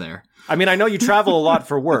summer there. I mean, I know you travel a lot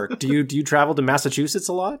for work. Do you travel to Massachusetts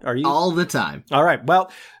a lot? Are you all the time? All right.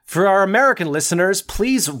 Well, for our American listeners,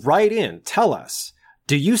 please write in. Tell us.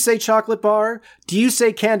 Do you say chocolate bar? Do you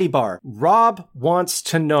say candy bar? Rob wants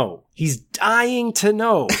to know. He's dying to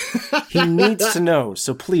know. He needs to know.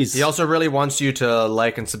 So please. He also really wants you to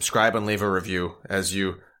like and subscribe and leave a review, as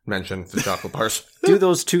you mentioned the chocolate bars. Do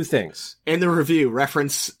those two things. In the review,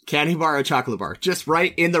 reference candy bar or chocolate bar. Just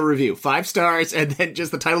write in the review 5 stars and then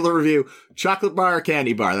just the title of the review, chocolate bar or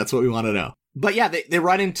candy bar. That's what we want to know. But yeah, they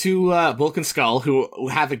run into Bulk and Skull, who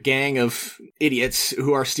have a gang of idiots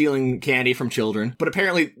who are stealing candy from children. But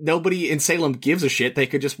apparently nobody in Salem gives a shit. They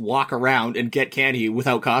could just walk around and get candy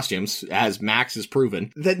without costumes, as Max has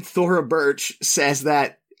proven. Then Thora Birch says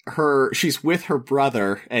that she's with her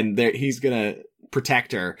brother and he's gonna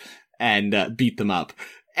protect her and beat them up.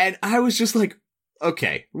 And I was just like,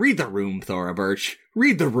 okay, read the room, Thora Birch.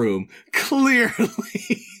 Read the room.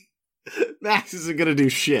 Clearly, Max isn't gonna do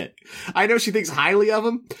shit. I know she thinks highly of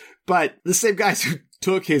him, but the same guys who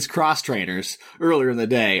took his cross trainers earlier in the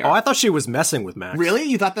day. I thought she was messing with Max. Really?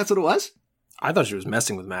 You thought that's what it was? I thought she was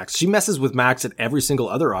messing with Max. She messes with Max at every single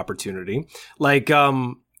other opportunity. Like,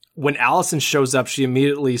 when Allison shows up, she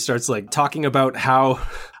immediately starts like talking about how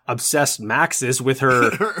obsessed Max is with her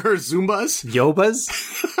Zumbas, Yobas,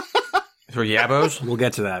 her Yabos. We'll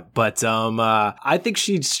get to that, but I think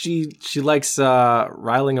she likes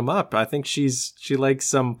riling him up. I think she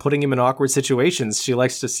likes putting him in awkward situations. She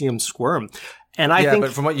likes to see him squirm, and I think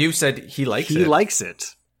but from what you said, he likes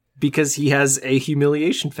it because he has a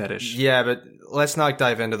humiliation fetish. Yeah, but let's not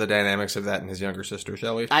dive into the dynamics of that and his younger sister,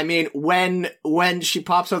 shall we? I mean, when she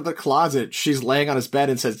pops out of the closet, she's laying on his bed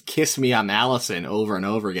and says, "Kiss me, I'm Allison," over and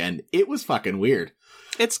over again. It was fucking weird.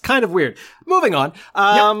 It's kind of weird. Moving on.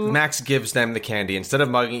 Max gives them the candy. Instead of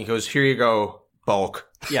mugging, he goes, "Here you go, Bulk."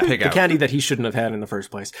 Yeah, the candy that he shouldn't have had in the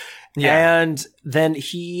first place. Yeah. And then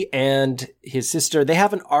he and his sister, they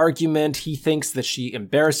have an argument. He thinks that she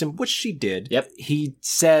embarrassed him, which she did. Yep. He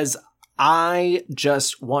says, I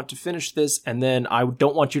just want to finish this, and then I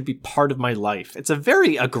don't want you to be part of my life. It's a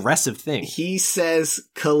very aggressive thing. He says,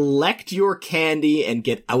 collect your candy and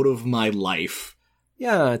get out of my life.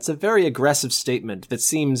 Yeah, it's a very aggressive statement that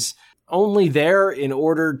seems only there in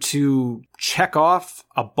order to check off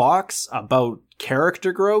a box about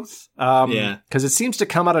character growth. Because it seems to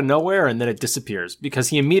come out of nowhere and then it disappears. Because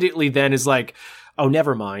he immediately then is like, oh,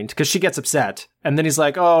 never mind. Because she gets upset. And then he's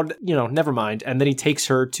like, oh, never mind. And then he takes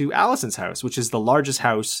her to Allison's house, which is the largest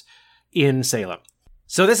house in Salem.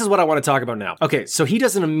 So this is what I want to talk about now. Okay, so he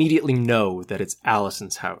doesn't immediately know that it's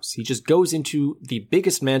Allison's house. He just goes into the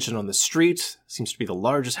biggest mansion on the street. Seems to be the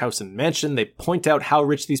largest house in the mansion. They point out how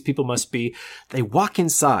rich these people must be. They walk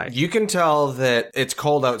inside. You can tell that it's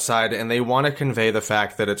cold outside, and they want to convey the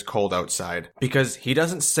fact that it's cold outside. Because he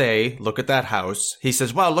doesn't say, look at that house. He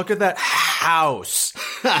says, wow, look at that house.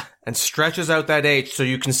 And stretches out that H so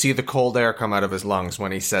you can see the cold air come out of his lungs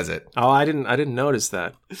when he says it. Oh, I didn't notice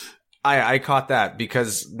that. I caught that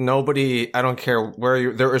because nobody, I don't care where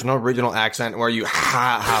you, there is no regional accent where you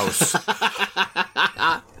house.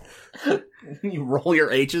 You roll your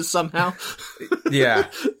H's somehow? Yeah.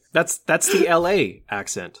 That's the LA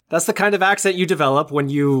accent. That's the kind of accent you develop when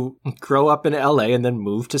you grow up in LA and then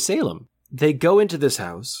move to Salem. They go into this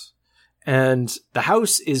house and the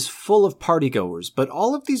house is full of partygoers, but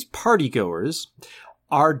all of these partygoers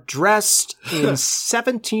are dressed in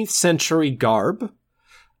 17th century garb.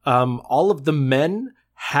 All of the men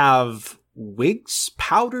have wigs,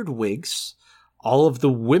 powdered wigs. All of the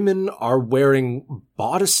women are wearing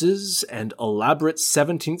bodices and elaborate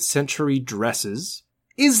 17th century dresses.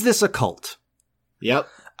 Is this a cult? Yep.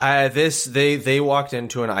 They walked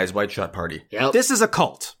into an Eyes Wide Shut party. Yep. This is a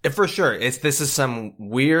cult. For sure. This is some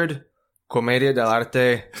weird commedia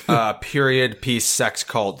dell'arte, period piece sex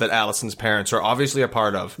cult that Allison's parents are obviously a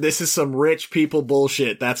part of. This is some rich people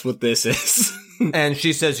bullshit. That's what this is. And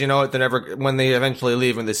she says, you know what, when they eventually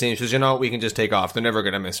leave in the scene, she says, you know what, we can just take off. They're never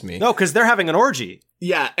going to miss me. No, because they're having an orgy.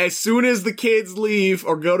 Yeah, as soon as the kids leave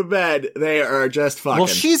or go to bed, they are just fucking. Well,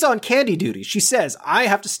 she's on candy duty. She says, I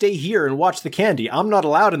have to stay here and watch the candy. I'm not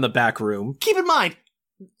allowed in the back room. Keep in mind,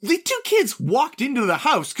 the two kids walked into the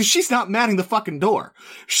house because she's not manning the fucking door.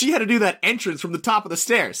 She had to do that entrance from the top of the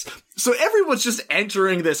stairs. So everyone's just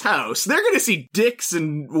entering this house. They're gonna see dicks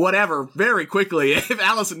and whatever very quickly if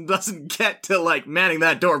Allison doesn't get to, like, manning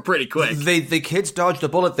that door pretty quick. The kids dodged a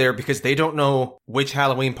bullet there because they don't know which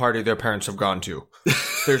Halloween party their parents have gone to.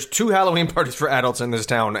 There's 2 Halloween parties for adults in this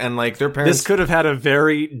town, and, like, their parents... This could have had a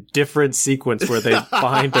very different sequence where they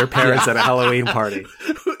find their parents at a Halloween party.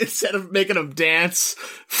 Instead of making them dance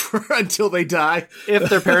until they die. If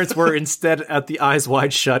their parents were instead at the Eyes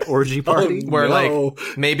Wide Shut orgy party. Where,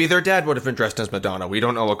 like, maybe their dad would have been dressed as Madonna. We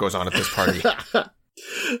don't know what goes on at this party.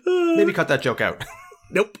 Maybe cut that joke out.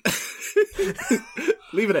 Nope.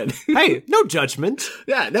 Leave it in. Hey, no judgment.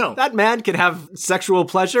 Yeah, no. That man can have sexual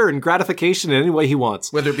pleasure and gratification in any way he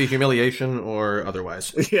wants. Whether it be humiliation or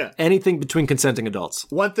otherwise. Yeah. Anything between consenting adults.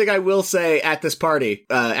 One thing I will say at this party,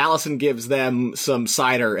 Allison gives them some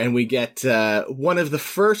cider, and we get one of the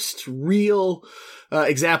first real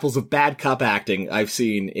examples of bad cup acting I've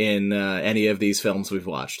seen in any of these films we've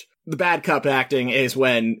watched. The bad cup acting is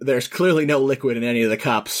when there's clearly no liquid in any of the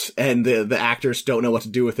cups, and the actors don't know what to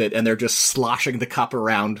do with it, and they're just sloshing the cup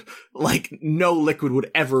around like no liquid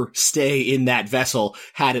would ever stay in that vessel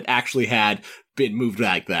had it actually had been moved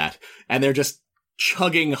like that. And they're just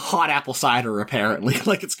chugging hot apple cider, apparently,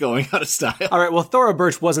 like it's going out of style. All right, well, Thora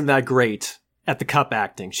Birch wasn't that great at the cup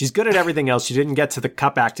acting. She's good at everything else. She didn't get to the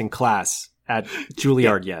cup acting class at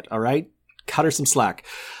Juilliard yet, all right? Cut her some slack.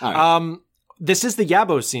 All right. This is the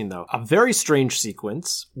Yabo scene, though. A very strange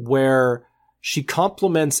sequence where she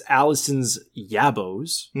compliments Allison's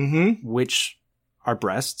Yabos, which are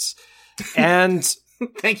breasts. And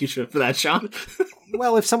thank you for that, Sean.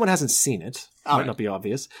 Well, if someone hasn't seen it, it might not be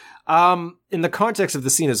obvious. In the context of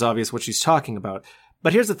the scene, it's obvious what she's talking about.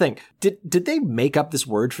 But here's the thing. Did they make up this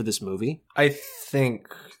word for this movie? I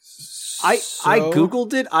think I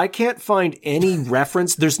Googled it. I can't find any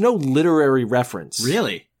reference. There's no literary reference.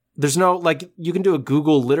 Really? There's no, like, you can do a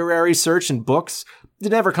Google literary search in books.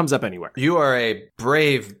 It never comes up anywhere. You are a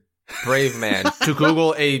brave man to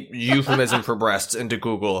Google a euphemism for breasts and to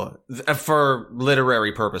Google for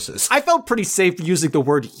literary purposes. I felt pretty safe using the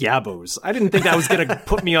word yabos. I didn't think that was going to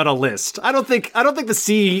put me on a list. I don't think the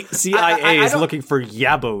CIA is looking for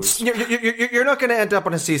yabos. You're not going to end up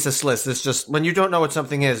on a CSIS list. It's just when you don't know what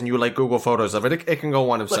something is and you, like, Google photos of it, it can go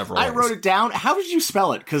one of several ways. I wrote it down. How did you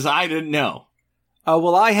spell it? Because I didn't know.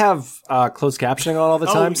 Well, I have closed captioning on all the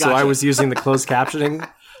time, so I was using the closed captioning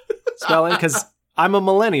spelling because I'm a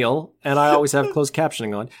millennial and I always have closed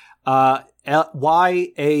captioning on.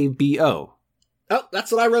 Yabo. Oh,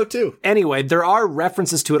 that's what I wrote too. Anyway, there are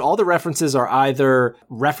references to it. All the references are either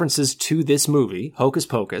references to this movie, Hocus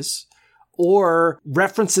Pocus, or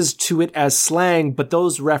references to it as slang, but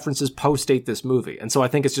those references post-date this movie. And so I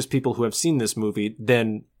think it's just people who have seen this movie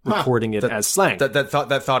then recording it as slang. That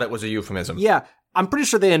thought it was a euphemism. Yeah. I'm pretty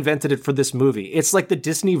sure they invented it for this movie. It's like the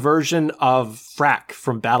Disney version of frack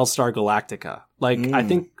from Battlestar Galactica. Like, I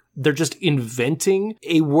think they're just inventing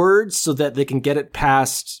a word so that they can get it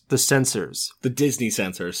past the censors. The Disney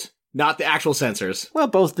censors. Not the actual censors. Well,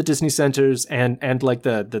 both the Disney censors and like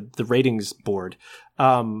the ratings board.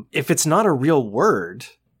 If it's not a real word,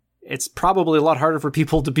 it's probably a lot harder for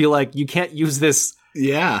people to be like, you can't use this.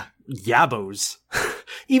 Yeah. Yabos.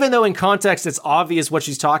 Even though in context it's obvious what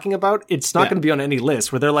she's talking about, it's not going to be on any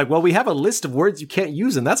list where they're like, well, we have a list of words you can't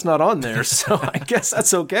use and that's not on there. So I guess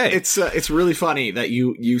that's okay. It's really funny that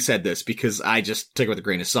you said this because I just took it with a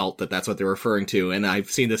grain of salt that that's what they're referring to. And I've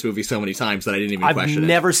seen this movie so many times that I didn't even question it. I've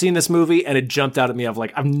never seen this movie and it jumped out at me of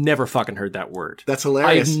like, I've never fucking heard that word. That's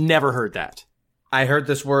hilarious. I've never heard that. I heard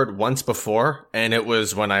this word once before and it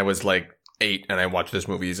was when I was like 8 and I watched this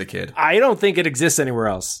movie as a kid. I don't think it exists anywhere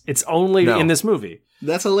else. It's only in this movie.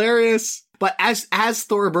 That's hilarious. But as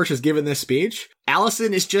Thora Birch is given this speech,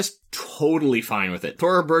 Allison is just totally fine with it.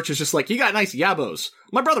 Thora Birch is just like, you got nice yabos.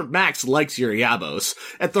 My brother Max likes your yabos.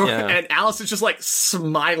 And Allison's just like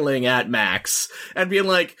smiling at Max and being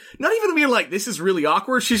like, not even being like, this is really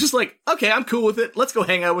awkward. She's just like, okay, I'm cool with it. Let's go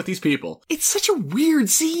hang out with these people. It's such a weird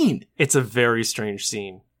scene. It's a very strange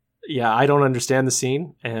scene. Yeah, I don't understand the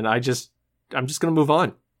scene and I'm just going to move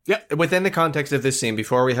on. Yep. Within the context of this scene,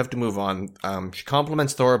 before we have to move on, she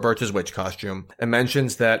compliments Thora Birch's witch costume and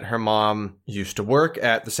mentions that her mom used to work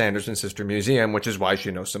at the Sanderson Sister Museum, which is why she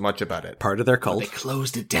knows so much about it. Part of their cult. They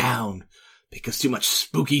closed it down because too much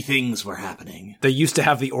spooky things were happening. They used to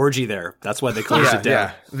have the orgy there. That's why they closed it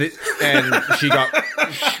down. Yeah. And she got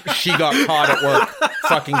caught at work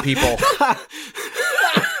fucking people.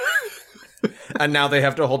 And now they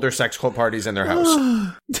have to hold their sex parties in their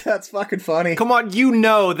house. That's fucking funny. Come on, you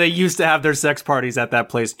know they used to have their sex parties at that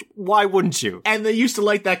place. Why wouldn't you? And they used to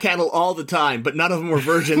light that candle all the time, but none of them were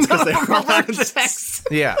virgins because they were all having sex.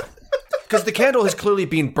 Yeah. Because the candle has clearly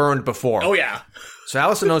been burned before. Oh, yeah. So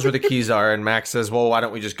Allison knows where the keys are, and Max says, well, why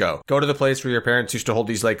don't we just go? Go to the place where your parents used to hold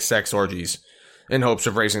these, like, sex orgies in hopes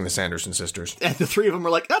of raising the Sanderson sisters. And the three of them are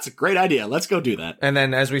like, that's a great idea. Let's go do that. And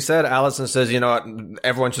then, as we said, Allison says, you know what?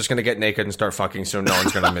 Everyone's just going to get naked and start fucking, so no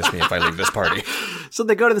one's going to miss me if I leave this party. So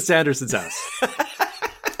they go to the Sandersons' house.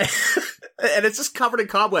 And it's just covered in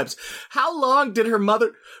cobwebs. How long did her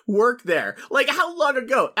mother work there? Like, how long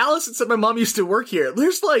ago? Allison said my mom used to work here.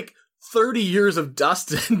 There's, like, 30 years of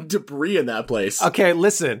dust and debris in that place. Okay,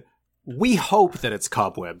 listen. We hope that it's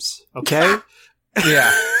cobwebs, okay?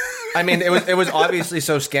 Yeah. I mean, it was obviously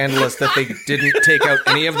so scandalous that they didn't take out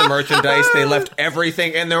any of the merchandise. They left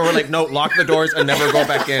everything in there. We're like, no, lock the doors and never go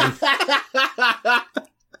back in.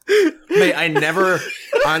 May I never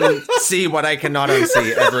unsee what I cannot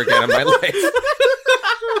unsee ever again in my life.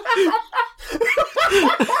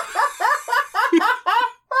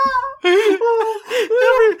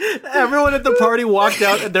 Everyone at the party walked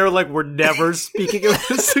out and they were like, we're never speaking of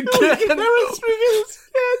this again.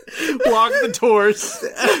 Lock the doors.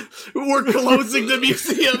 We're closing the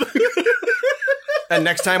museum. And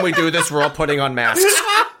next time we do this, we're all putting on masks.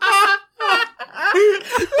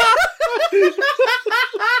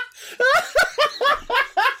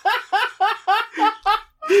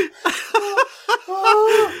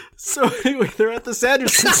 So anyway, they're at the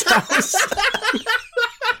Sandersons' house.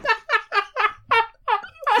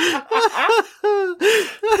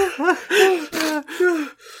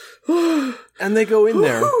 And they go in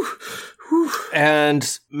there.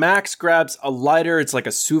 And Max grabs a lighter. It's like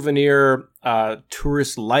a souvenir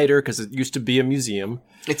tourist lighter because it used to be a museum.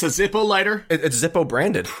 It's a Zippo lighter. It's Zippo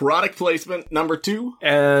branded. Product placement number 2.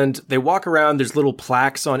 And they walk around. There's little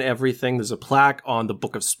plaques on everything. There's a plaque on the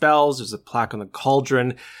Book of Spells. There's a plaque on the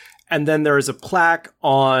cauldron. And then there is a plaque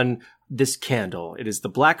on this candle. It is the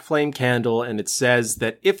Black Flame candle. And it says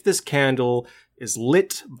that if this candle is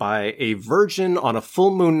lit by a virgin on a full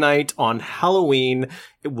moon night on Halloween,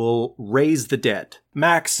 it will raise the dead.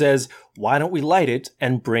 Max says, why don't we light it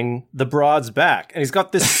and bring the broads back? And he's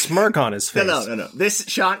got this smirk on his face. No. This,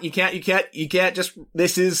 Sean, you can't just,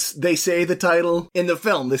 this is, they say the title in the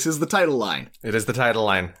film. This is the title line. It is the title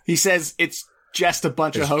line. He says it's just a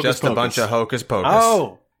bunch of Hocus Just Pocus. a bunch of Hocus Pocus.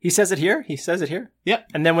 Oh, he says it here? He says it here? Yep.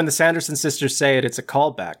 And then when the Sanderson sisters say it, it's a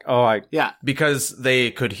callback. Oh, yeah. Because they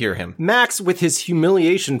could hear him. Max, with his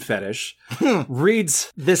humiliation fetish,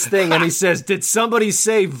 reads this thing and he says, did somebody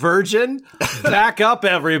say virgin? Back up,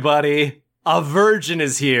 everybody. A virgin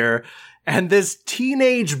is here. And this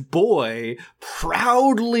teenage boy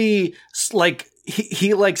proudly, like,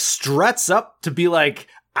 he like struts up to be like,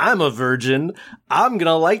 I'm a virgin. I'm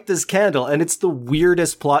gonna light this candle. And it's the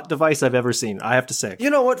weirdest plot device I've ever seen, I have to say. You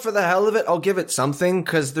know what? For the hell of it, I'll give it something,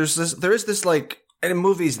 because there is this, like, in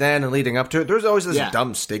movies then and leading up to it, there's always this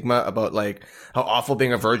dumb stigma about, like, how awful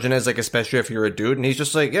being a virgin is, like, especially if you're a dude. And he's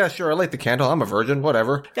just like, yeah, sure, I light the candle. I'm a virgin,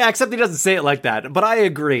 whatever. Yeah, except he doesn't say it like that. But I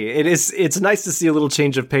agree. It's nice to see a little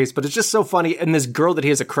change of pace, but it's just so funny. And this girl that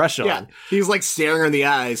he has a crush on. Yeah. He's like staring her in the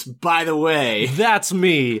eyes. By the way. That's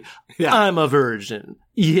me. Yeah. I'm a virgin.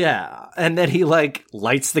 Yeah. And then he, like,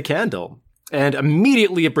 lights the candle. And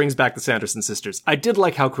immediately it brings back the Sanderson sisters. I did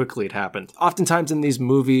like how quickly it happened. Oftentimes in these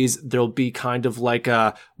movies, there'll be kind of like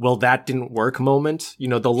a, well, that didn't work moment. You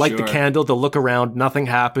know, they'll light the candle, they'll look around, nothing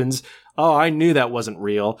happens. Oh, I knew that wasn't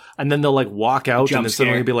real. And then they'll like walk out and then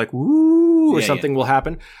suddenly be like, woo, or something will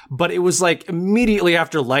happen. But it was like immediately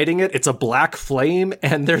after lighting it, it's a black flame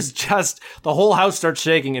and there's just, the whole house starts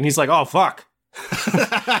shaking and he's like, oh, fuck.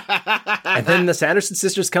 And then the Sanderson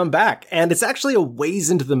sisters come back, and it's actually a ways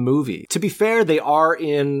into the movie. To be fair, they are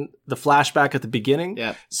in the flashback at the beginning,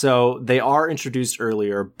 so they are introduced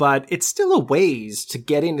earlier, but it's still a ways to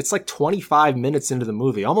get in. It's like 25 minutes into the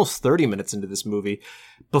movie, almost 30 minutes into this movie,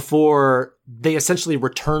 before they essentially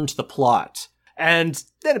return to the plot. And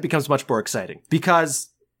then it becomes much more exciting, because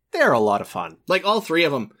they're a lot of fun. Like all three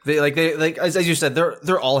of them. They as you said,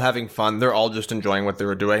 they're all having fun. They're all just enjoying what they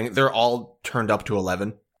were doing. They're all turned up to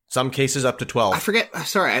 11. Some cases up to 12. I forget.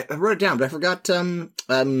 Sorry, I wrote it down, but I forgot.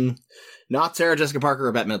 Not Sarah Jessica Parker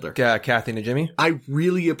or Bette Midler. Kathy Najimy. I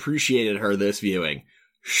really appreciated her this viewing.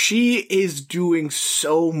 She is doing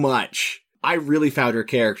so much. I really found her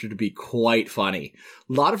character to be quite funny.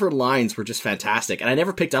 A lot of her lines were just fantastic, and I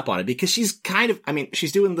never picked up on it because she's kind of, I mean,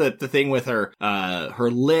 she's doing the thing with her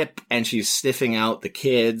lip, and she's sniffing out the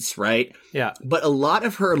kids, right? Yeah. But a lot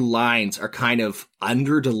of her lines are kind of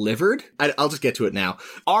under-delivered. I'll just get to it now.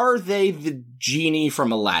 Are they the genie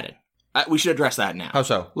from Aladdin? We should address that now. How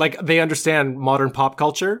so? Like, they understand modern pop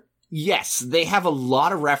culture? Yes, they have a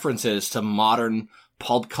lot of references to modern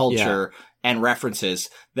pulp culture and references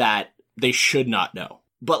that they should not know.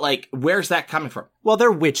 But, like, where's that coming from? Well,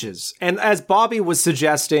 they're witches. And as Bobby was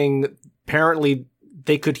suggesting, apparently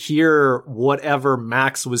they could hear whatever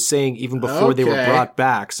Max was saying even before they were brought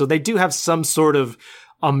back. So they do have some sort of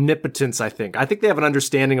omnipotence, I think. I think they have an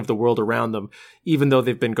understanding of the world around them, even though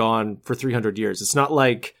they've been gone for 300 years. It's not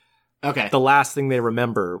like the last thing they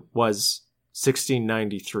remember was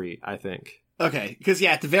 1693, I think. Okay, because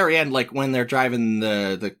at the very end, like when they're driving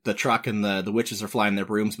the truck and the witches are flying their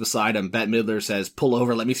brooms beside them, Bette Midler says, "Pull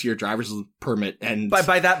over, let me see your driver's permit." And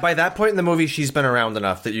by that point in the movie, she's been around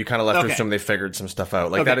enough that you kind of left to assume they figured some stuff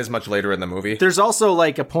out. Like that is much later in the movie. There's also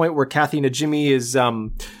like a point where Kathy Najimy is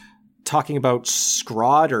talking about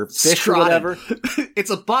scrod or fish or whatever.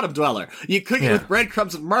 It's a bottom dweller. You cook it with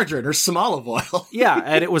breadcrumbs and margarine or some olive oil. Yeah,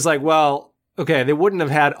 and it was like, well, okay, they wouldn't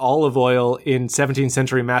have had olive oil in 17th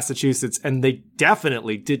century Massachusetts, and they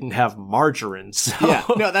definitely didn't have margarine. So. Yeah,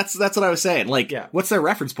 no, that's what I was saying. Like, what's their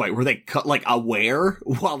reference point? Were they like aware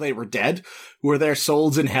while they were dead? Were their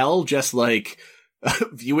souls in hell just like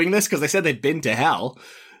viewing this because they said they'd been to hell?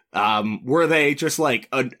 Were they just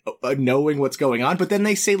like knowing what's going on? But then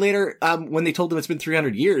they say later, when they told them it's been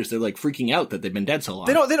 300 years, they're like freaking out that they've been dead so long.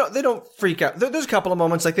 They don't freak out. There's a couple of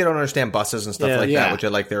moments like they don't understand buses and stuff that, which I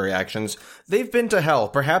like their reactions. They've been to hell.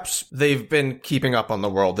 Perhaps they've been keeping up on the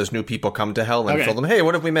world as new people come to hell and told them, hey,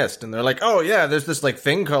 what have we missed? And they're like, oh yeah, there's this like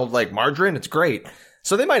thing called like margarine. It's great.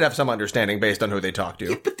 So they might have some understanding based on who they talk to.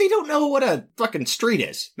 Yeah, but they don't know what a fucking street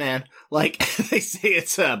is, man. Like, they say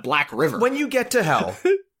it's a Black River. When you get to hell...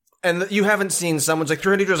 And you haven't seen someone's like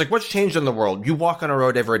 300 years, like, what's changed in the world? You walk on a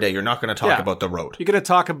road every day. You're not going to talk about the road. You're going to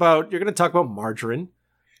talk about margarine.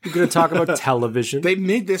 You're going to talk about television. They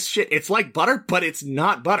made this shit. It's like butter, but it's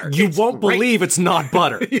not butter. You won't believe it's not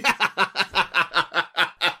butter.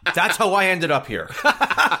 That's how I ended up here.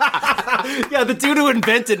 Yeah, the dude who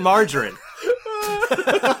invented margarine.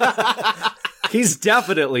 He's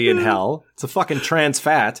definitely in hell. It's a fucking trans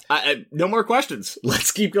fat. No more questions.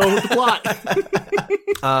 Let's keep going with the plot.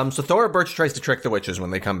 So Thora Birch tries to trick the witches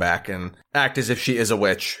when they come back and act as if she is a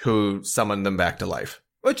witch who summoned them back to life.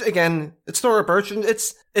 Which, again, it's Thora Birch, and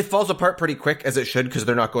it falls apart pretty quick, as it should, because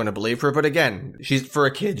they're not going to believe her. But again, for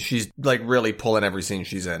a kid, she's, like, really pulling every scene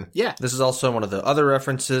she's in. Yeah. This is also one of the other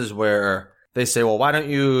references where they say, well, why don't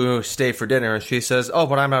you stay for dinner? And she says, oh,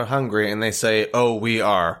 but I'm not hungry. And they say, oh, we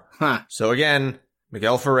are. Huh. So again,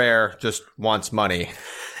 Miguel Ferrer just wants money.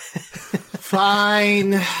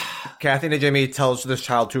 Fine. Kathy Najimy tells this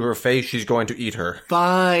child to her face she's going to eat her.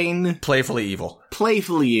 Fine. Playfully evil.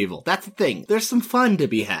 Playfully evil. That's the thing. There's some fun to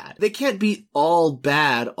be had. They can't be all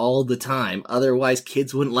bad all the time. Otherwise,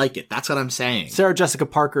 kids wouldn't like it. That's what I'm saying. Sarah Jessica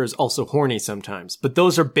Parker is also horny sometimes. But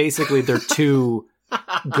those are basically their two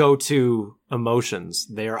go-to emotions.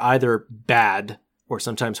 They are either bad or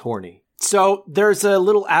sometimes horny. So there's a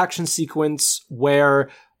little action sequence where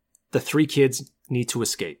the three kids need to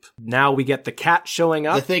escape. Now we get the cat showing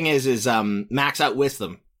up. The thing is Max outwits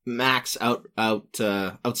them. Max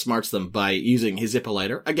outsmarts them by using his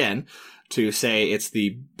Zippo-lighter again to say it's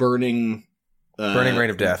the burning rain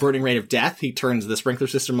of death. Burning rain of death. He turns the sprinkler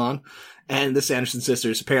system on. And the Sanderson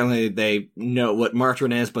sisters, apparently they know what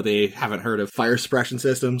margarine is, but they haven't heard of fire suppression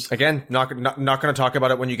systems. Again, not going to talk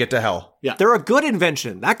about it when you get to hell. Yeah. They're a good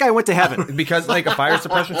invention. That guy went to heaven. Because, like, a fire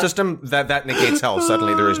suppression system, that negates hell.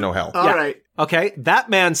 Suddenly there is no hell. All right. Okay, that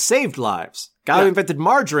man saved lives. Guy who invented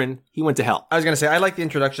margarine, he went to hell. I was going to say, I like the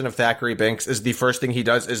introduction of Thackeray Binks is the first thing he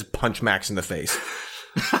does is punch Max in the face.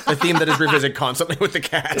 A theme that is revisited constantly with the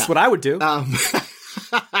cat. That's what I would do.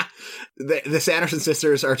 The Sanderson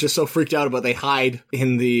sisters are just so freaked out about they hide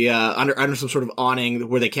in the under some sort of awning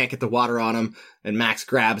where they can't get the water on them, and Max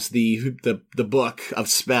grabs the book of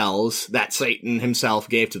spells that Satan himself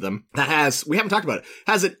gave to them. That has, we haven't talked about it,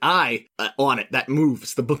 has an eye on it that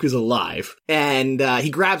moves. The book is alive. And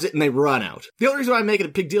he grabs it and they run out. The only reason why I'm making a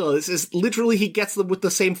big deal of this is literally he gets them with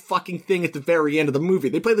the same fucking thing at the very end of the movie.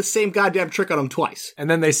 They play the same goddamn trick on him twice. And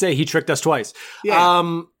then they say he tricked us twice.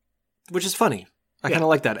 Yeah. Which is funny. I kind of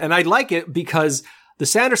like that. And I like it because the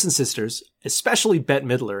Sanderson sisters, especially Bette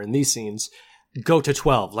Midler in these scenes, go to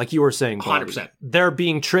 12, like you were saying, Bobby. 100%. They're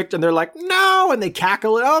being tricked and they're like, no, and they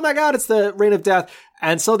cackle. Oh my God, it's the rain of death.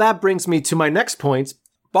 And so that brings me to my next point.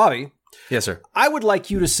 Bobby, Yes, sir. I would like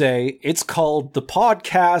you to say it's called The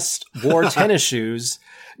Podcast Wore Tennis Shoes,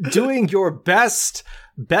 doing your best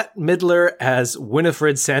Bette Midler as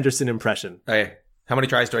Winifred Sanderson impression. Hey, how many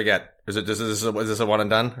tries do I get? Is this a one and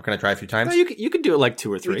done? Or can I try a few times? No, you could do it like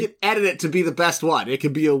 2 or 3. You can edit it to be the best one. It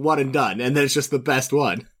could be a one and done, and then it's just the best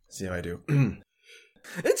one. See how I do.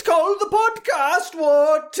 It's called The Podcast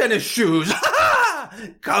Wore Tennis Shoes.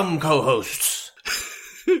 Come, co-hosts.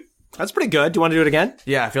 That's pretty good. Do you want to do it again?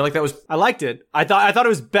 Yeah, I feel like that was... I liked it. I thought it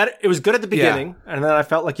was better. It was good at the beginning, and then I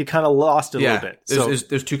felt like you kind of lost it a little bit.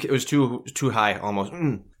 It was too high almost.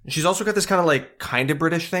 She's also got this kind of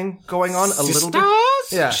British thing going on a little bit.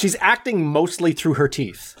 Yeah, she's acting mostly through her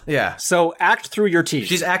teeth. Yeah, so act through your teeth.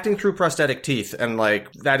 She's acting through prosthetic teeth, and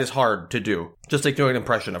that is hard to do. Just doing an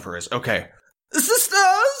impression of her is okay.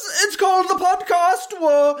 Sisters, it's called The Podcast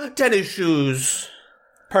Wore Tennis Shoes.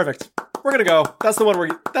 Perfect. We're gonna go. That's the one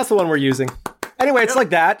we're using. Anyway, it's like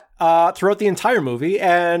that throughout the entire movie,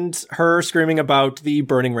 and her screaming about the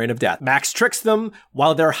burning rain of death. Max tricks them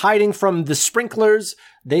while they're hiding from the sprinklers.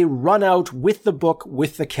 They run out with the book,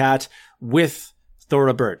 with the cat, with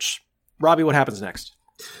Thora Birch. Robbie, what happens next?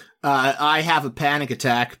 I have a panic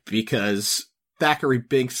attack because Thackeray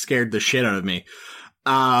Binks scared the shit out of me.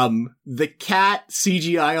 The cat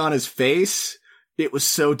CGI on his face, it was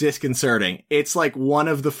so disconcerting. It's like one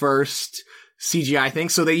of the first CGI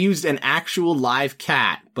things. So they used an actual live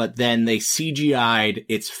cat, but then they CGI'd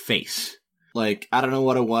its face. I don't know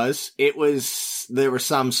what it was. There was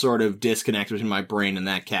some sort of disconnect between my brain and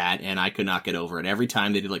that cat, and I could not get over it. Every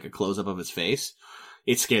time they did a close-up of his face,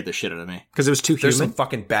 it scared the shit out of me. Because it was too human? There's some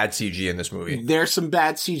fucking bad CG in this movie. There's some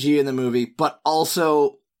bad CG in the movie, but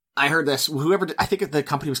also, I heard this, I think the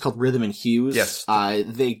company was called Rhythm and Hues. Yes.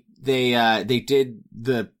 They did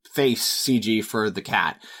the face CG for the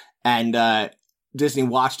cat, and Disney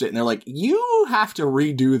watched it, and they're like, you have to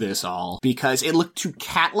redo this all, because it looked too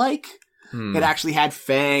cat-like. It actually had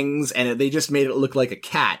fangs, and they just made it look like a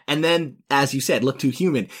cat. And then, as you said, looked too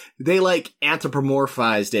human. They,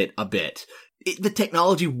 anthropomorphized it a bit. The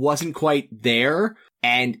technology wasn't quite there,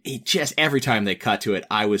 and it just, every time they cut to it,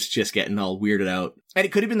 I was just getting all weirded out. And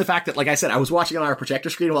it could have been the fact that, like I said, I was watching on our projector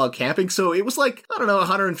screen while camping, so it was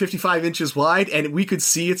 155 inches wide, and we could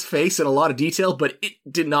see its face in a lot of detail, but it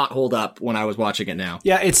did not hold up when I was watching it now.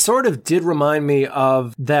 Yeah, it sort of did remind me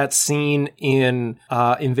of that scene in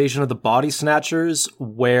Invasion of the Body Snatchers,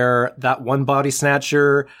 where that one body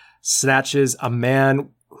snatcher snatches a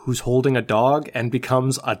man who's holding a dog and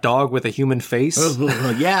becomes a dog with a human face.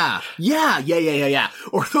 Yeah.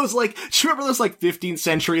 Or those, do you remember those, 15th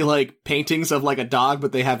century, paintings of, a dog,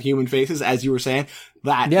 but they have human faces, as you were saying?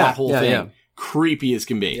 That whole thing. Yeah. Creepy as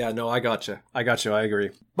can be. Yeah, no, I gotcha. I agree.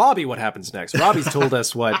 Bobby, what happens next? Robbie's told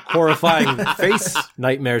us what horrifying face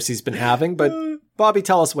nightmares he's been having, but Bobby,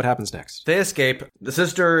 tell us what happens next. They escape. The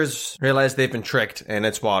sisters realize they've been tricked in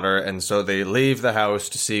its water, and so they leave the house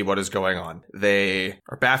to see what is going on. They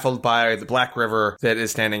are baffled by the black river that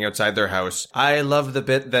is standing outside their house. I love the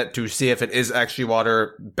bit that to see if it is actually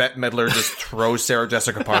water, Bette Midler just throws Sarah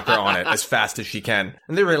Jessica Parker on it as fast as she can.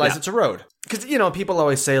 And they realize it's a road. Because, people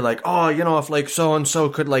always say, if, so-and-so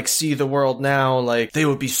could, see the world now, they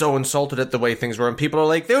would be so insulted at the way things were. And people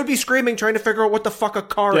are they would be screaming, trying to figure out what the fuck a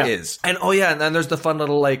car is. And, and then there's the fun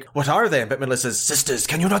little, what are they? And Bette Midler says, sisters,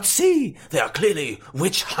 can you not see? They are clearly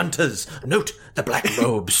witch hunters. Note the black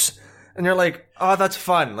robes. And you're like, oh, that's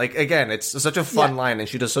fun. Again, it's such a fun line, and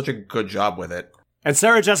she does such a good job with it. And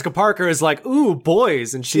Sarah Jessica Parker is like, ooh,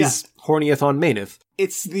 boys, and she's hornieth on Maineth.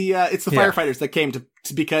 It's the firefighters that came to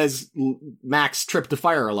because Max tripped the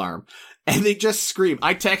fire alarm. And they just scream.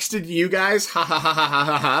 I texted you guys, ha ha ha ha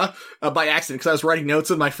ha ha, by accident, because I was writing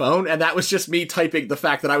notes on my phone, and that was just me typing the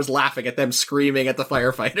fact that I was laughing at them screaming at the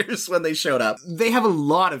firefighters when they showed up. They have a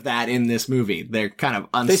lot of that in this movie. They're kind of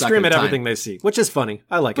unstuck. They scream at everything they see, which is funny.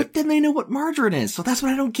 I like it. But then they know what margarine is, so that's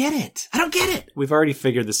what I don't get it. I don't get it. We've already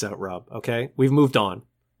figured this out, Rob, okay? We've moved on.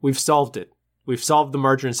 We've solved it. We've solved the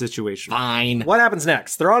margarine situation. Fine. What happens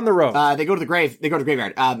next? They're on the road. They go to the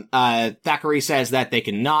graveyard. Thackeray says that they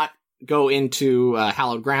cannot go into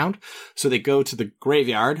hallowed ground, so they go to the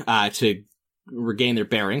graveyard to regain their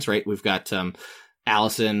bearings, right? We've got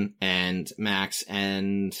Allison and Max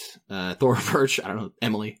and Thora Birch, I don't know,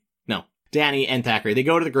 Emily, no, Danny and Thackeray. They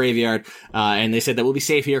go to the graveyard, and they said that we'll be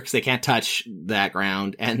safe here because they can't touch that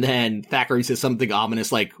ground. And then Thackeray says something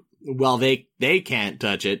ominous like, well, they can't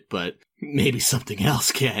touch it, but maybe something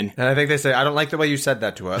else can. And I think they say, I don't like the way you said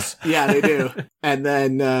that to us. Yeah, they do. And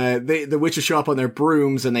then the witches show up on their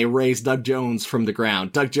brooms and they raise Doug Jones from the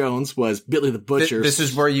ground. Doug Jones was Billy the Butcher. This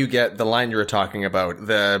is where you get the line you were talking about.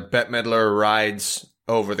 The Bette Midler rides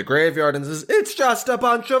over the graveyard and says, "It's just a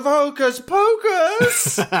bunch of Hocus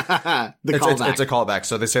Pocus." It's a callback,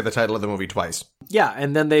 so they say the title of the movie twice. Yeah,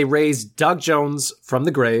 and then they raise Doug Jones from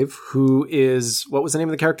the grave, who is, what was the name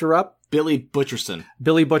of the character up? Billy Butcherson.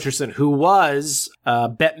 Billy Butcherson, who was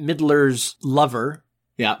Bette Midler's lover.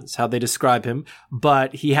 Yeah. That's how they describe him.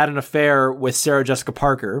 But he had an affair with Sarah Jessica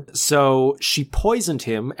Parker. So she poisoned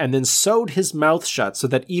him and then sewed his mouth shut so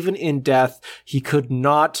that even in death, he could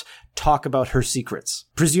not talk about her secrets.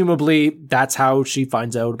 Presumably, that's how she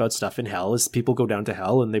finds out about stuff in hell, is people go down to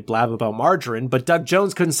hell and they blab about margarine. But Doug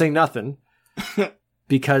Jones couldn't say nothing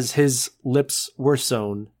because his lips were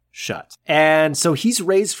sewn shut. And so he's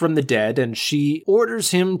raised from the dead, and she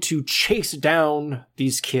orders him to chase down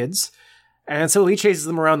these kids. And so he chases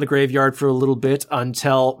them around the graveyard for a little bit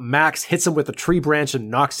until Max hits him with a tree branch and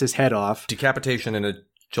knocks his head off. Decapitation in a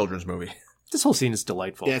children's movie. This whole scene is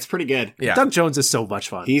delightful. Yeah, it's pretty good. Yeah. Doug Jones is so much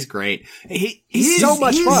fun. He's great. He's so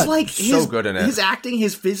much fun. Like, so good in it. His acting,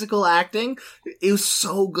 his physical acting, it was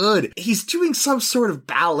so good. He's doing some sort of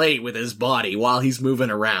ballet with his body while he's moving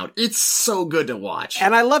around. It's so good to watch.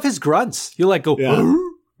 And I love his grunts. You like go, Yeah.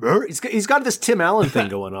 He's got this Tim Allen thing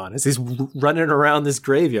going on as he's running around this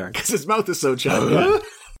graveyard. Because his mouth is so chubby.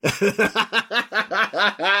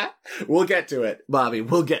 We'll get to it, Bobby.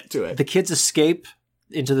 We'll get to it. The kids escape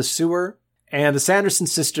into the sewer, and the Sanderson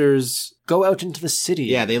sisters go out into the city.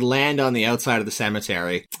 Yeah, they land on the outside of the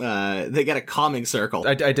cemetery. They get a calming circle.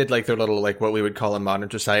 I did like their little, like, what we would call in modern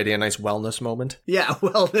society a nice wellness moment. Yeah,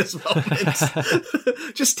 wellness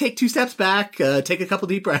moment. Just take 2 steps back, take a couple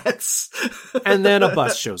deep breaths. And then a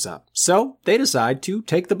bus shows up. So they decide to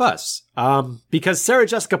take the bus. Because Sarah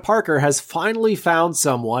Jessica Parker has finally found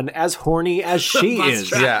someone as horny as she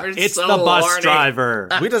is. Yeah. It's so the bus horny. driver.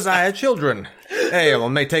 We desire children. Hey, well,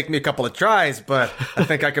 it may take me a couple of tries, but I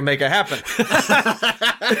think I can make it happen.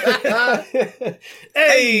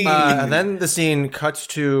 Hey! And then the scene cuts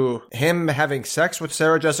to him having sex with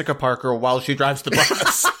Sarah Jessica Parker while she drives the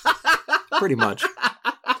bus. Pretty much.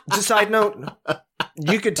 Just side note,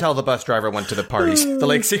 you could tell the bus driver went to the parties, the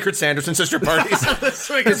like secret Sanderson sister parties,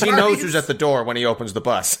 because he knows who's at the door when he opens the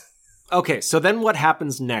bus. Okay, so then what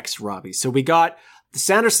happens next, Robbie? So we got the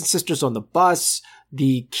Sanderson sisters on the bus.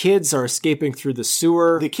 The kids are escaping through the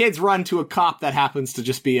sewer. The kids run to a cop that happens to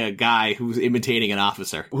just be a guy who's imitating an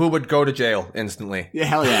officer. Who would go to jail instantly. Yeah,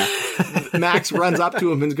 hell yeah. Max runs up to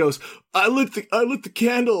him and goes, I lit the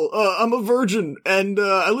candle. I'm a virgin. And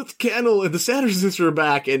I lit the candle and the Sanderson sisters are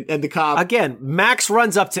back. And the cop... Again, Max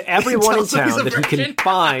runs up to everyone in town that he can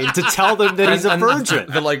find to tell them that he's a virgin.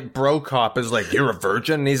 The like bro cop is like, "You're a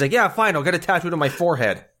virgin?" And he's like, "Yeah, fine, I'll get a tattoo on my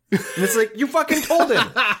forehead." And it's like, you fucking told him.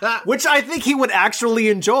 Which I think he would actually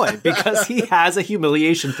enjoy because he has a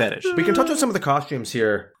humiliation fetish. We can touch on some of the costumes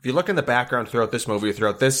here. If you look in the background throughout this movie,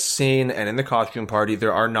 throughout this scene, and in the costume party,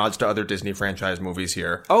 there are nods to other Disney franchise movies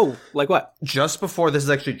here. Oh, like what? Just before this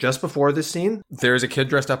scene, there's a kid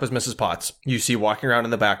dressed up as Mrs. Potts. You see walking around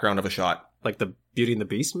in the background of a shot. Like the Beauty and the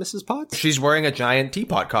Beast, Mrs. Potts? She's wearing a giant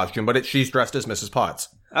teapot costume, but she's dressed as Mrs. Potts.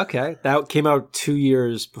 Okay. That came out 2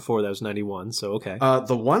 years before. That was 91, so okay.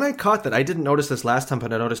 The one I caught that I didn't notice this last time,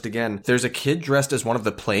 but I noticed again, there's a kid dressed as one of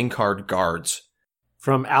the playing card guards.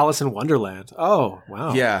 From Alice in Wonderland. Oh,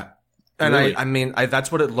 wow. Yeah. And Really? I mean,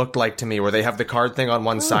 that's what it looked like to me, where they have the card thing on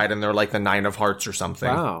one side and they're like the 9 of hearts or something.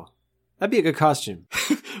 Wow. That'd be a good costume.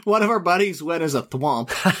 One of our buddies went as a thwomp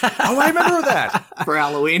Oh, I remember that. for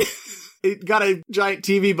Halloween. He got a giant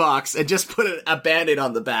TV box and just put a Band-Aid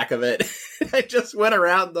on the back of it. I just went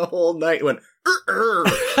around the whole night and went,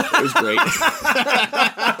 It was great.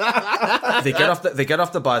 They get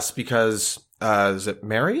off the bus because, is it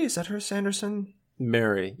Mary? Is that her, Sanderson?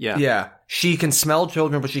 Mary, yeah. Yeah. She can smell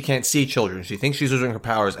children, but she can't see children. She thinks she's losing her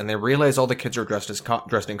powers, and they realize all the kids are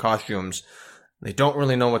dressed in costumes. They don't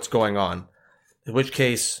really know what's going on. In which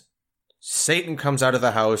case, Satan comes out of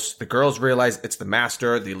the house. The girls realize it's the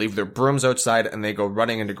master. They leave their brooms outside, and they go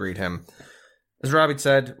running in to greet him. As Robbie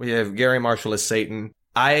said, we have Gary Marshall as Satan.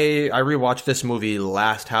 I rewatched this movie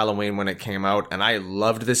last Halloween when it came out, and I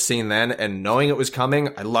loved this scene then, and knowing it was coming,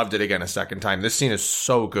 I loved it again a second time. This scene is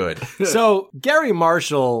so good. So, Gary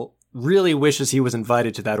Marshall really wishes he was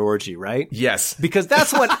invited to that orgy, right? Yes. Because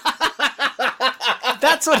that's what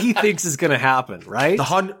he thinks is going to happen, right?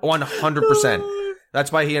 100%.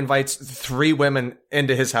 That's why he invites 3 women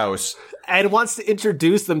into his house. And wants to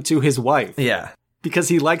introduce them to his wife. Yeah. Because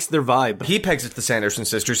he likes their vibe. He pegs it to the Sanderson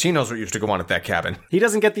sisters. He knows what used to go on at that cabin. He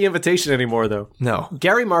doesn't get the invitation anymore, though. No.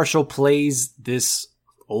 Gary Marshall plays this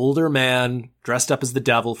older man dressed up as the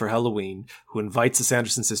devil for Halloween who invites the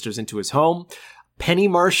Sanderson sisters into his home. Penny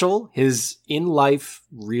Marshall, his in-life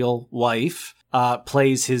real wife,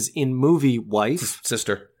 plays his in-movie wife.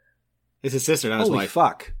 Sister. It's his sister, not his Holy wife.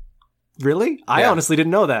 fuck. Really? I Yeah. honestly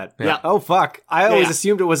didn't know that. Yeah. Oh, fuck. I always Yeah.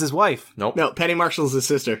 assumed it was his wife. Nope. No, Penny Marshall's his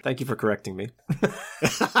sister. Thank you for correcting me.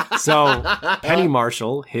 So, Penny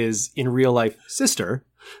Marshall, his in-real-life sister,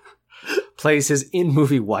 plays his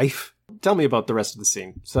in-movie wife. Tell me about the rest of the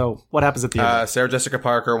scene. So, what happens at the end? Sarah Jessica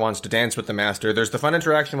Parker wants to dance with the master. There's the fun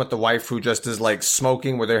interaction with the wife who just is like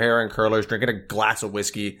smoking with her hair in curlers, drinking a glass of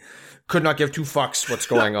whiskey. Could not give two fucks what's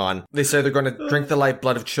going on. They say they're going to drink the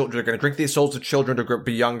lifeblood of children. They're going to drink the souls of children to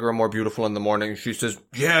be younger and more beautiful in the morning. She says,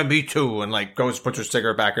 yeah, me too. And like goes, puts her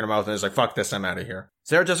cigarette back in her mouth and is like, fuck this, I'm out of here.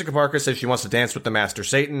 Sarah Jessica Parker says she wants to dance with the master.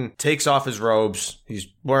 Satan takes off his robes. He's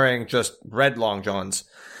wearing just red long johns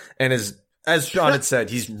and is, as Sean had said,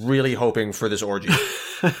 he's really hoping for this orgy.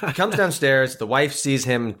 He comes downstairs. The wife sees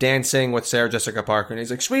him dancing with Sarah Jessica Parker, and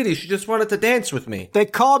he's like, "Sweetie, she just wanted to dance with me." They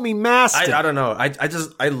call me master. I don't know.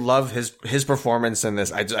 I love his performance in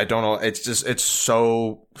this. I don't know. It's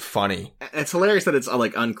so funny. It's hilarious that it's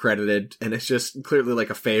like uncredited, and it's just clearly like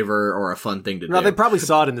a favor or a fun thing to do. No, they probably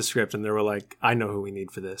saw it in the script, and they were like, I know who we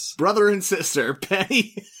need for this. Brother and sister,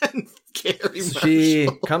 Penny and Gary Marshall. She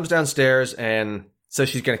comes downstairs and says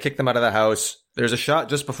she's going to kick them out of the house. There's a shot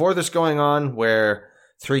just before this going on where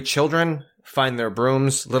 3 children find their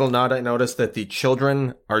brooms. Little nod, I noticed that the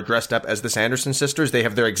children are dressed up as the Sanderson sisters. They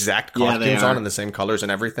have their exact costumes on in the same colors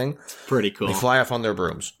and everything. Pretty cool. They fly off on their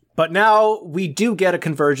brooms. But now we do get a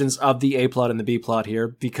convergence of the A plot and the B plot here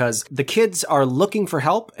because the kids are looking for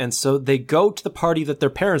help, and so they go to the party that their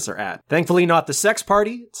parents are at. Thankfully, not the sex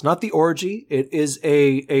party. It's not the orgy. It is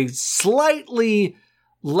a slightly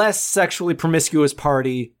less sexually promiscuous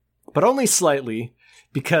party, but only slightly,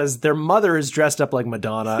 because their mother is dressed up like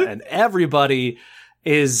Madonna and everybody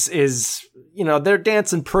is, they're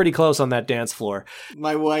dancing pretty close on that dance floor.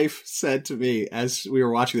 My wife said to me as we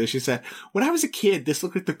were watching this, she said, when I was a kid, this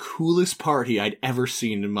looked like the coolest party I'd ever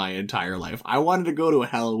seen in my entire life. I wanted to go to a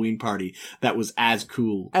Halloween party that was as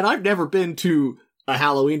cool. And I've never been to a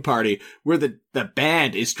Halloween party where the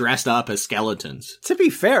band is dressed up as skeletons. To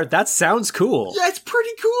be fair, that sounds cool. Yeah, it's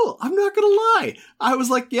pretty cool. I'm not gonna lie. I was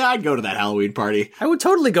like, yeah, I'd go to that Halloween party. I would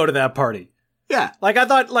totally go to that party. Yeah. Like, I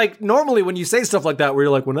thought, like, normally when you say stuff like that, where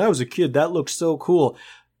you're like, when I was a kid, that looked so cool.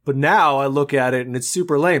 But now I look at it and it's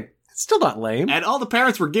super lame. It's still not lame. And all the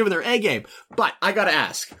parents were giving their A game. But I gotta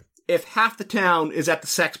ask, if half the town is at the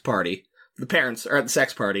sex party, the parents are at the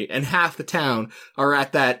sex party, and half the town are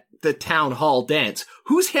at the town hall dance,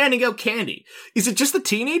 who's handing out candy? Is it just the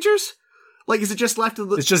teenagers? Like, is it just left to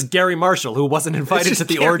the... It's just Gary Marshall, who wasn't invited to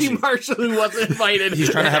the orgy. Gary Marshall, who wasn't invited. He's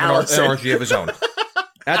trying to have an orgy of his own.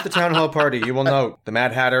 At the town hall party, you will note the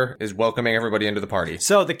Mad Hatter is welcoming everybody into the party.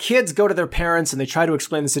 So the kids go to their parents and they try to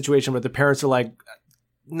explain the situation, but the parents are like,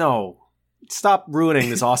 no, stop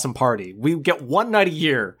ruining this awesome party. We get one night a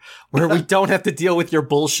year where we don't have to deal with your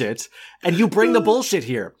bullshit, and you bring the bullshit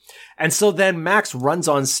here. And so then Max runs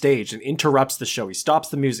on stage and interrupts the show. He stops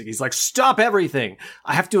the music. He's like, stop everything.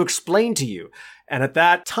 I have to explain to you. And at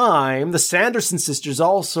that time, the Sanderson sisters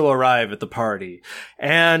also arrive at the party.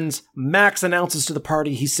 And Max announces to the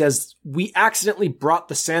party, he says, we accidentally brought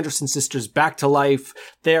the Sanderson sisters back to life.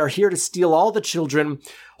 They are here to steal all the children.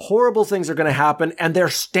 Horrible things are going to happen. And they're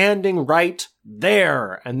standing right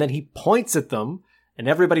there. And then he points at them. And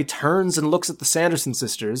everybody turns and looks at the Sanderson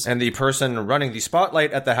sisters. And the person running the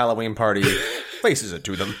spotlight at the Halloween party faces it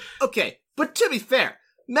to them. Okay, but to be fair,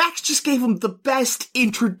 Max just gave him the best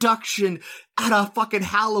introduction at a fucking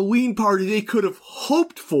Halloween party they could have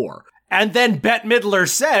hoped for. And then Bette Midler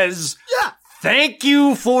says, Yeah. thank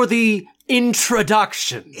you for the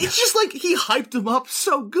introduction. It's just like he hyped him up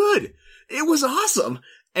so good. It was awesome.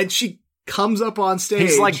 And she comes up on stage.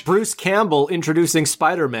 He's like Bruce Campbell introducing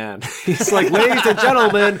Spider-Man. He's like, ladies and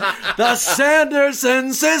gentlemen, the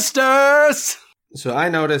Sanderson sisters. So I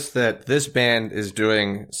noticed that this band is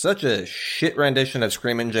doing such a shit rendition of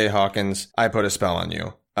Screamin' Jay Hawkins' I Put a Spell on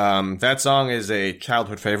You. That song is a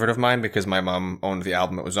childhood favorite of mine because my mom owned the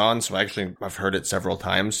album it was on, so I've heard it several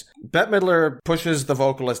times. Bette Midler pushes the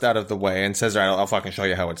vocalist out of the way and says, all right, I'll fucking show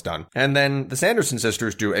you how it's done. And then the Sanderson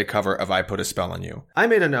sisters do a cover of I Put a Spell on You. I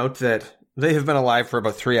made a note that they have been alive for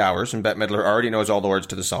about 3 hours, and Bette Midler already knows all the words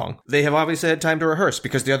to the song. They have obviously had time to rehearse,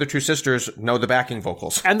 because the other 2 sisters know the backing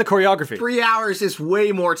vocals. And the choreography. 3 hours is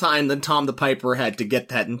way more time than Tom the Piper had to get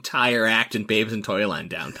that entire act in Babes in Toyland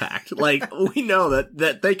down packed. Like, we know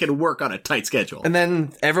that they can work on a tight schedule. And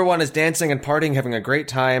then everyone is dancing and partying, having a great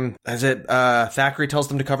time. Thackeray tells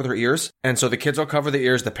them to cover their ears. And so the kids will cover their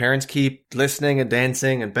ears, the parents keep listening and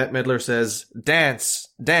dancing, and Bette Midler says, dance,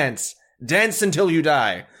 dance. Dance until you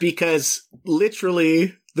die. Because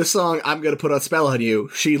literally the song I'm Gonna Put a Spell on You,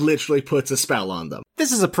 she literally puts a spell on them.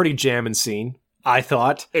 This is a pretty jamming scene, I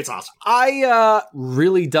thought. It's awesome. I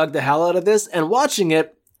really dug the hell out of this, and watching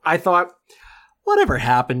it, I thought, whatever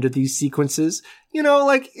happened to these sequences? You know,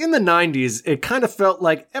 like, in the 90s, it kind of felt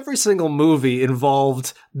like every single movie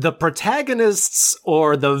involved the protagonists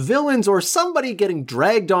or the villains or somebody getting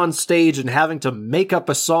dragged on stage and having to make up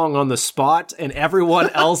a song on the spot, and everyone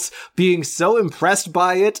else being so impressed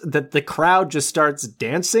by it that the crowd just starts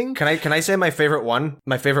dancing. Can I say my favorite one?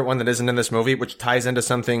 My favorite one that isn't in this movie, which ties into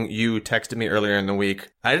something you texted me earlier in the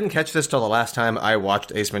week. I didn't catch this till the last time I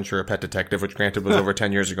watched Ace Ventura: Pet Detective, which granted was over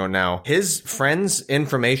 10 years ago now. His friend's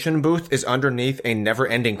information booth is underneath a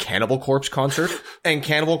never-ending Cannibal Corpse concert, and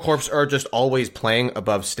Cannibal Corpse are just always playing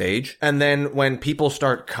above stage. And then when people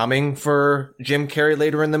start coming for Jim Carrey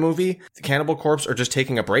later in the movie, the Cannibal Corpse are just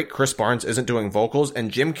taking a break. Chris Barnes isn't doing vocals, and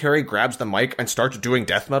Jim Carrey grabs the mic and starts doing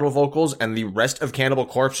death metal vocals, and the rest of Cannibal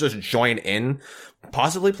Corpse just join in,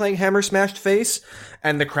 possibly playing Hammer Smashed Face,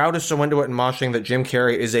 and the crowd is so into it and moshing that Jim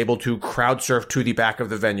Carrey is able to crowd surf to the back of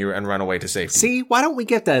the venue and run away to safety. See, why don't we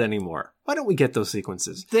get that anymore? Why don't we get those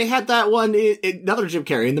sequences? They had that one, another Jim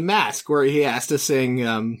Carrey in The Mask, where he has to sing,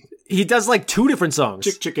 He does like 2 different songs.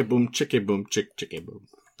 chick chicka boom, chicka boom, chick chicka boom.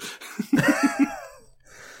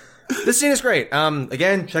 This scene is great.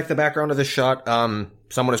 Again, check the background of this shot.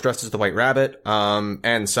 Someone is dressed as the White Rabbit,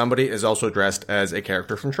 and somebody is also dressed as a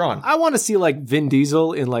character from Tron. I want to see like Vin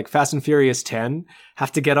Diesel in like Fast and Furious 10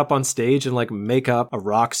 have to get up on stage and like make up a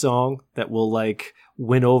rock song that will like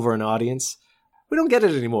win over an audience. We don't get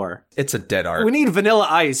it anymore. It's a dead art. We need Vanilla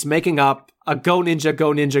Ice making up a Go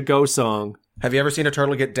Ninja Go song. Have you ever seen a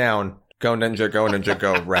turtle get down? Go Ninja,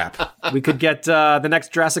 go rap. We could get the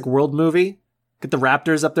next Jurassic World movie. Get the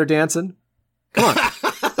Raptors up there dancing. Come on.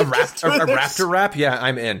 A raptor rap? Yeah,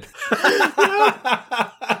 I'm in.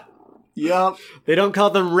 Yup. They don't call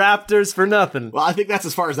them Raptors for nothing. Well, I think that's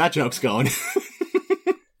as far as that joke's going.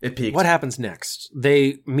 It peaked. What happens next?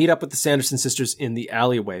 They meet up with the Sanderson sisters in the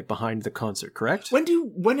alleyway behind the concert, correct? When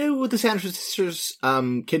do the Sanderson sisters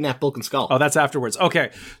kidnap Bulk and Skull? Oh, that's afterwards. Okay.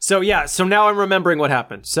 So now I'm remembering what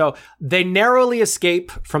happened. So they narrowly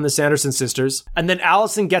escape from the Sanderson sisters, and then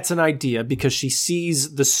Allison gets an idea because she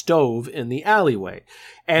sees the stove in the alleyway.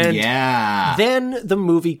 And then the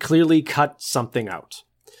movie clearly cut something out.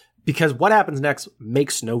 Because what happens next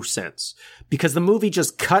makes no sense. Because the movie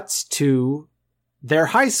just cuts to their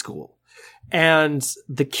high school. And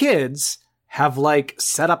the kids have like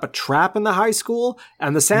set up a trap in the high school,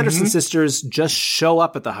 and the Sanderson sisters just show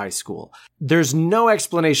up at the high school. There's no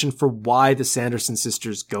explanation for why the Sanderson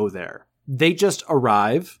sisters go there. They just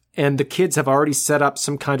arrive, and the kids have already set up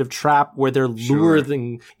some kind of trap where they're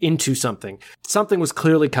luring into something. Something was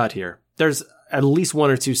clearly cut here. There's at least 1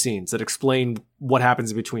 or 2 scenes that explain what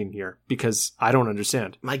happens in between here, because I don't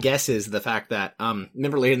understand. My guess is the fact that,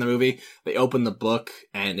 remember later in the movie, they open the book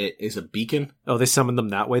and it is a beacon? Oh, they summon them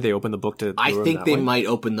that way? They open the book to... I think they might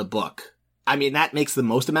open the book. I mean, that makes the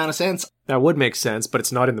most amount of sense. That would make sense, but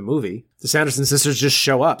it's not in the movie. The Sanderson sisters just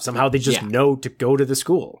show up. Somehow they just know to go to the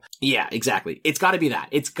school. Yeah, exactly. It's gotta be that.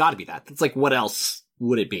 It's like, what else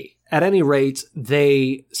would it be? At any rate,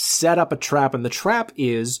 they set up a trap, and the trap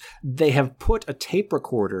is they have put a tape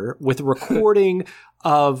recorder with a recording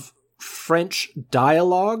of French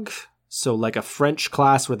dialogue. So like a French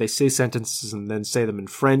class where they say sentences and then say them in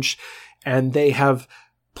French. And they have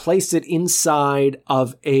placed it inside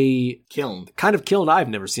of a kiln. Kind of kiln I've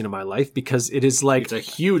never seen in my life, because it is like... It's a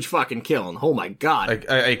huge fucking kiln. Oh my god.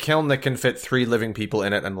 A kiln that can fit 3 living people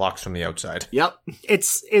in it and locks from the outside. Yep.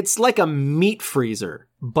 It's like a meat freezer,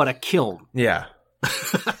 but a kiln. Yeah.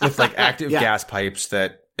 With like active gas pipes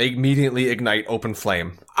that immediately ignite open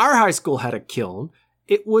flame. Our high school had a kiln.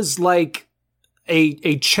 It was like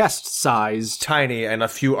a chest-sized... Tiny, and a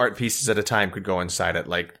few art pieces at a time could go inside it,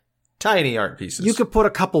 like tiny art pieces. You could put a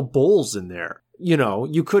couple bowls in there. You know,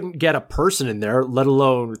 you couldn't get a person in there, let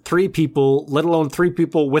alone 3 people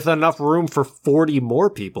with enough room for 40 more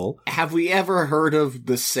people. Have we ever heard of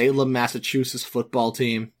the Salem, Massachusetts football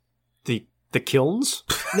team? The kilns?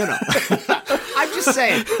 No. I'm just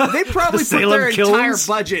saying, they probably put their entire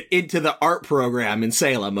budget into the art program in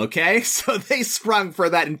Salem, okay? So they sprung for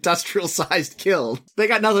that industrial-sized kiln. They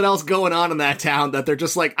got nothing else going on in that town that they're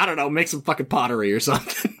just like, I don't know, make some fucking pottery or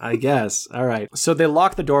something. I guess. All right. So they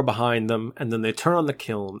lock the door behind them, and then they turn on the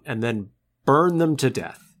kiln, and then burn them to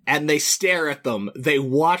death. And they stare at them. They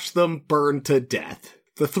watch them burn to death.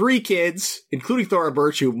 The 3 kids, including Thora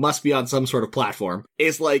Birch, who must be on some sort of platform,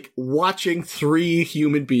 is like watching 3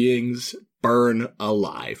 human beings burn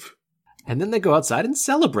alive. And then they go outside and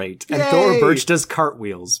celebrate. And Yay! Thora Birch does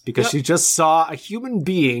cartwheels because she just saw a human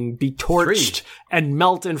being be torched and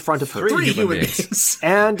melt in front of her. 3 human beings.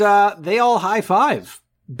 And they all high five.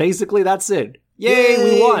 Basically, that's it.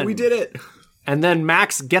 Yay, we won. We did it. And then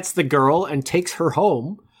Max gets the girl and takes her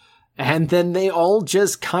home. And then they all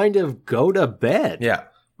just kind of go to bed. Yeah.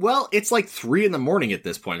 Well, it's like 3 a.m. at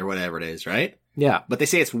this point or whatever it is, right? Yeah. But they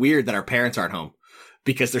say it's weird that our parents aren't home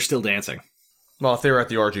because they're still dancing. Well, if they were at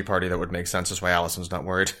the orgy party, that would make sense. That's why Allison's not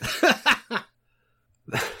worried.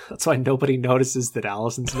 That's why nobody notices that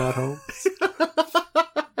Allison's not home.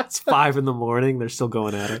 It's 5 a.m. They're still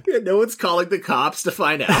going at it. Yeah, no one's calling the cops to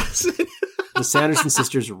find Allison. The Sanderson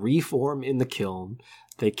sisters reform in the kiln.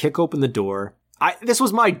 They kick open the door. This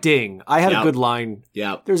was my ding. I had a good line.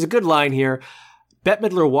 Yeah. There's a good line here. Bette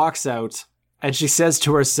Midler walks out and she says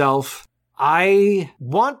to herself, I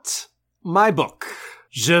want my book.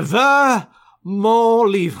 Je veux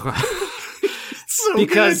mon livre. So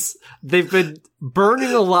because they've been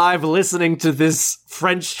burning alive listening to this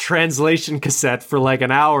French translation cassette for like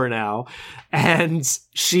an hour now. And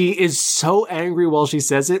she is so angry while she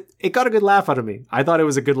says it. It got a good laugh out of me. I thought it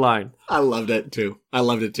was a good line. I loved it too. I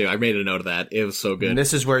made a note of that. It was so good. And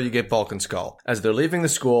this is where you get Bulk and Skull. As they're leaving the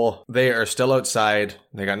school, they are still outside.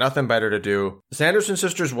 They got nothing better to do. The Sanderson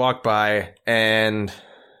sisters walk by and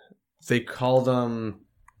they call them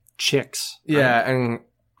chicks. Yeah, and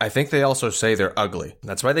I think they also say they're ugly.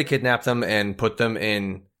 That's why they kidnap them and put them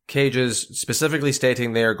in cages, specifically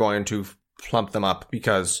stating they are going to plump them up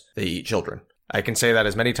because they eat children. I can say that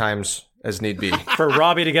as many times as need be. For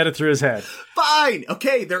Robbie to get it through his head. Fine.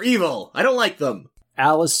 Okay, they're evil. I don't like them.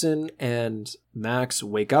 Allison and Max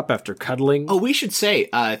wake up after cuddling. Oh, we should say,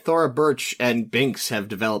 Thora Birch and Binks have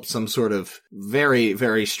developed some sort of very,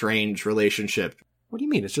 very strange relationship. What do you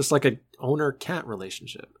mean? It's just like an owner-cat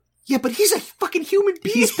relationship. Yeah, but he's a fucking human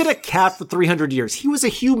being. He's been a cat for 300 years. He was a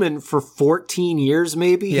human for 14 years,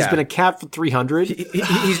 maybe. Yeah. He's been a cat for 300.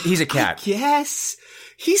 He's a cat. Yes.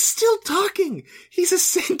 He's still talking. He's a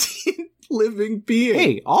sentient living being.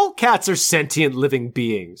 Hey, all cats are sentient living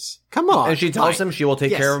beings. Come on. And she tells him she will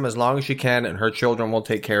take care of him as long as she can, and her children will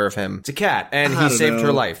take care of him. It's a cat, and he saved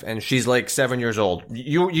her life, and she's like 7 years old.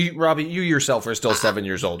 You, Robbie, you yourself are still 7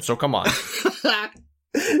 years old, so come on.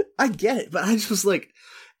 I get it, but I just was like,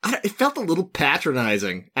 it felt a little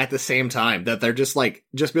patronizing at the same time that they're just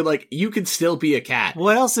be like, you can still be a cat.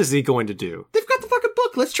 What else is he going to do? They've got the fucking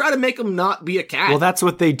book. Let's try to make him not be a cat. Well, that's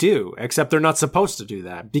what they do, except they're not supposed to do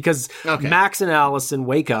that because Max and Allison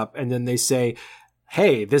wake up and then they say,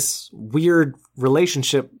 hey, this weird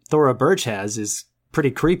relationship Thora Birch has is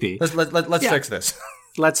pretty creepy. Let's fix this.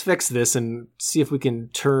 Let's fix this and see if we can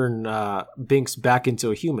turn Binks back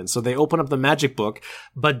into a human. So they open up the magic book,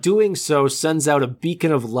 but doing so sends out a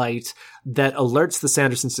beacon of light that alerts the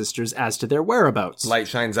Sanderson sisters as to their whereabouts. Light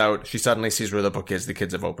shines out. She suddenly sees where the book is. The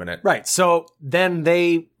kids have opened it. Right. So then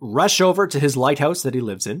they rush over to his lighthouse that he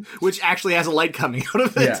lives in. Which actually has a light coming out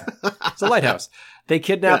of it. Yeah. It's a lighthouse. They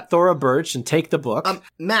kidnap Thora Birch and take the book.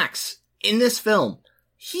 Max, in this film,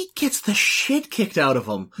 he gets the shit kicked out of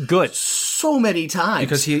him. Good. So many times.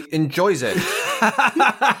 Because he enjoys it.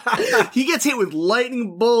 He gets hit with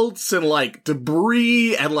lightning bolts and,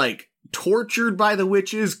 debris and, tortured by the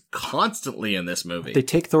witches constantly in this movie. They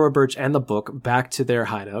take Thora Birch and the book back to their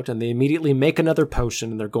hideout, and they immediately make another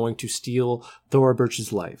potion, and they're going to steal Thora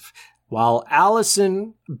Birch's life. While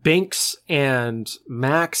Allison, Binks, and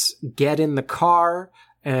Max get in the car,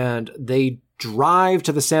 and they drive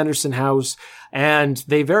to the Sanderson house, and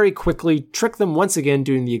they very quickly trick them once again,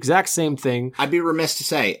 doing the exact same thing. I'd be remiss to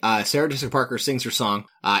say, Sarah Jessica Parker sings her song,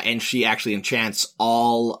 and she actually enchants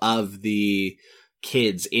all of the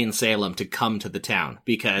kids in Salem to come to the town,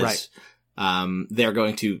 because they're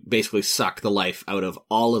going to basically suck the life out of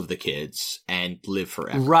all of the kids and live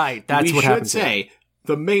forever. Right, that's what happens. We should say,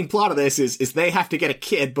 the main plot of this is they have to get a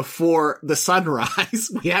kid before the sunrise.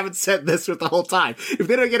 We haven't said this for the whole time. If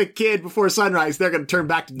they don't get a kid before sunrise, they're going to turn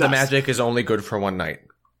back to dust. The magic is only good for one night.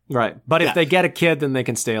 Right. But if they get a kid, then they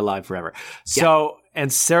can stay alive forever. So,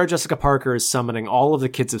 and Sarah Jessica Parker is summoning all of the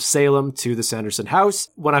kids of Salem to the Sanderson house.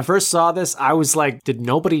 When I first saw this, I was like, did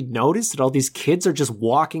nobody notice that all these kids are just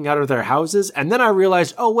walking out of their houses? And then I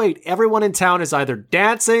realized, oh wait, everyone in town is either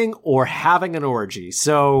dancing or having an orgy.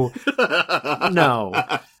 So, no,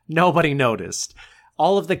 nobody noticed.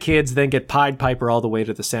 All of the kids then get Pied Piper all the way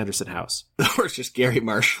to the Sanderson house. Or it's just Gary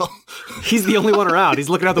Marshall. He's the only one around. He's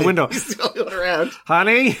looking out the window. He's the only one around.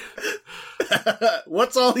 Honey?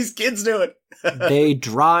 What's all these kids doing? They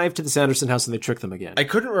drive to the Sanderson house and they trick them again. I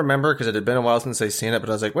couldn't remember because it had been a while since I'd seen it, but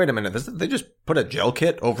I was like, wait a minute, they just put a gel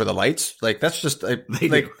kit over the lights? Like, that's just... They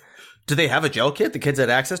do. do they have a gel kit? The kids had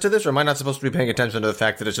access to this, or am I not supposed to be paying attention to the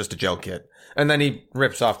fact that it's just a gel kit? And then he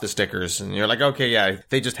rips off the stickers, and you're like, okay, yeah,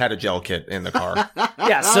 they just had a gel kit in the car.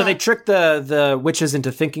 Yeah, so they trick the witches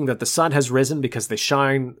into thinking that the sun has risen because they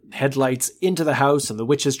shine headlights into the house, and the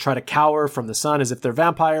witches try to cower from the sun as if they're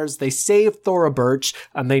vampires. They save Thora Birch,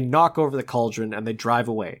 and they knock over the cauldron, and they drive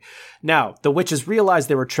away. Now, the witches realize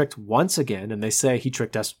they were tricked once again, and they say, he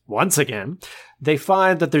tricked us once again. They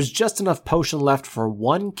find that there's just enough potion left for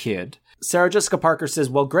one kid. Sarah Jessica Parker says,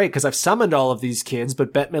 well, great, because I've summoned all of these kids,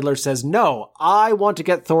 but Bette Midler says, no, I want to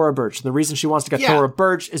get Thora Birch. And the reason she wants to get Thora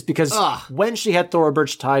Birch is because when she had Thora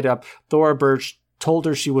Birch tied up, Thora Birch told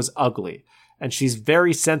her she was ugly. And she's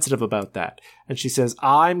very sensitive about that. And she says,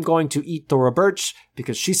 I'm going to eat Thora Birch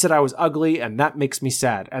because she said I was ugly, and that makes me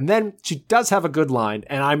sad. And then she does have a good line,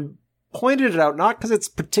 and I'm pointed it out not because it's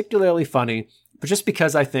particularly funny, but just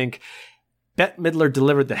because I think Bette Midler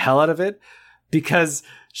delivered the hell out of it, because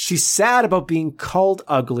she's sad about being called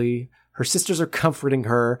ugly. Her sisters are comforting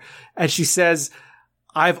her. And she says,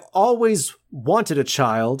 I've always wanted a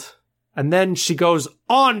child. And then she goes,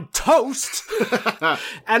 on toast.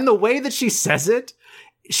 And the way that she says it,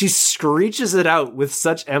 she screeches it out with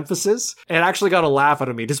such emphasis. It actually got a laugh out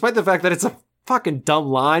of me, despite the fact that it's a fucking dumb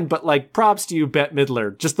line. But like, props to you, Bette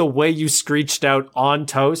Midler. Just the way you screeched out on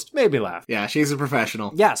toast made me laugh. Yeah, she's a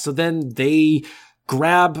professional. Yeah, so then they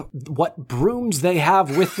grab what brooms they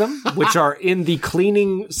have with them, which are in the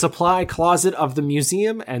cleaning supply closet of the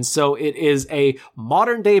museum. And so it is a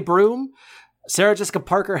modern day broom. Sarah Jessica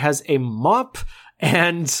Parker has a mop,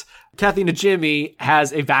 and Kathy Najimy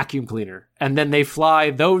has a vacuum cleaner. And then they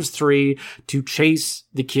fly those three to chase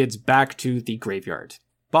the kids back to the graveyard.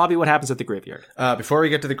 Bobby, what happens at the graveyard? Before we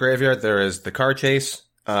get to the graveyard, there is the car chase.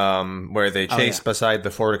 Where they chase beside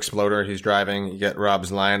the Ford Exploder he's driving. You get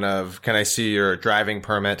Rob's line of, can I see your driving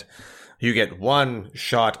permit? You get one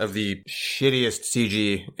shot of the shittiest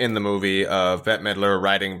CG in the movie of Bette Midler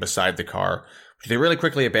riding beside the car, which they really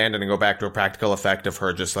quickly abandon and go back to a practical effect of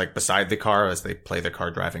her just like beside the car as they play the car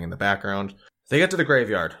driving in the background. They get to the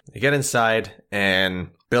graveyard. They get inside,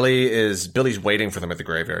 and Billy's waiting for them at the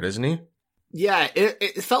graveyard, isn't he? Yeah,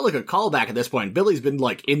 it felt like a callback at this point. Billy's been,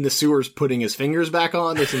 like, in the sewers putting his fingers back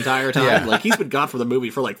on this entire time. Yeah. Like, he's been gone from the movie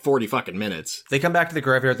for, like, 40 fucking minutes. They come back to the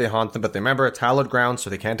graveyard, they haunt them, but they remember it's hallowed ground, so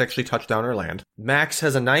they can't actually touch down or land. Max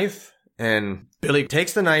has a knife, and Billy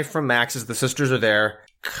takes the knife from Max as the sisters are there,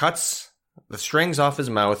 cuts the strings off his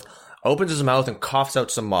mouth, opens his mouth, and coughs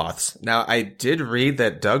out some moths. Now, I did read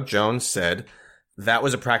that Doug Jones said that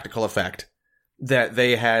was a practical effect. That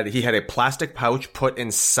he had a plastic pouch put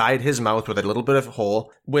inside his mouth with a little bit of a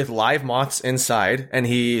hole with live moths inside. And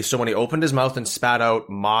so when he opened his mouth and spat out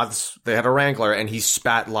moths, they had a wrangler, and he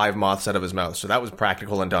spat live moths out of his mouth. So that was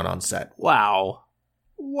practical and done on set. Wow.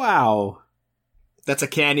 That's a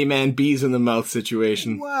Candyman bees in the mouth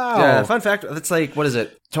situation. Wow. Yeah, fun fact, that's like, what is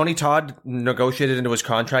it? Tony Todd negotiated into his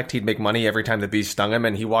contract he'd make money every time the bees stung him,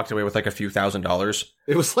 and he walked away with like a few $1,000s.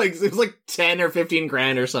 It was like 10 or 15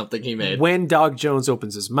 grand or something he made. When Doug Jones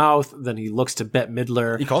opens his mouth, then he looks to Bette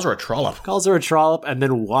Midler. He calls her a trollop. And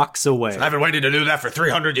then walks away. I've been waiting to do that for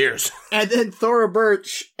 300 years. And then Thora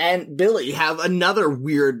Birch and Billy have another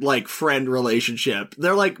weird, like, friend relationship.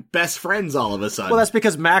 They're like best friends all of a sudden. Well, that's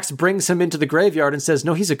because Max brings him into the graveyard and says,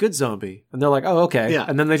 no, he's a good zombie. And they're like, oh, okay. Yeah.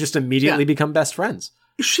 And then they just immediately become best friends.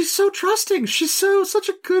 She's so trusting. She's such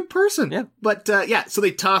a good person. Yeah. But, so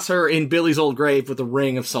they toss her in Billy's old grave with a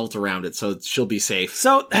ring of salt around it, so she'll be safe.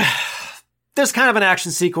 So, there's kind of an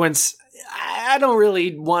action sequence. I don't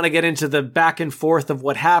really want to get into the back and forth of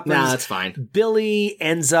what happens. Nah, that's fine.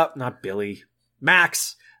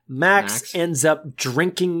 Max ends up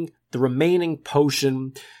drinking the remaining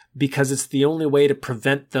potion because it's the only way to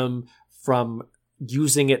prevent them from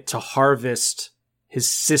using it to harvest his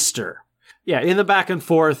sister. Yeah, in the back and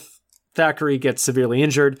forth, Thackeray gets severely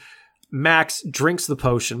injured. Max drinks the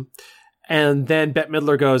potion, and then Bette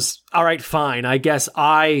Midler goes, all right, fine, I guess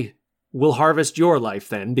I will harvest your life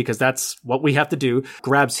then, because that's what we have to do.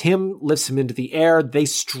 Grabs him, lifts him into the air. They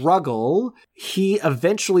struggle. He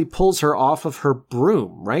eventually pulls her off of her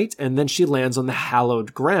broom, right? And then she lands on the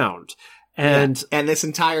hallowed ground. And this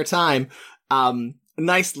entire time,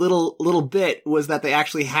 nice little bit was that they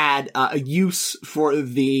actually had a use for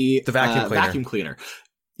the vacuum cleaner.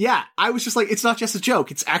 Yeah, I was just like, it's not just a joke.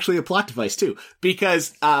 It's actually a plot device too,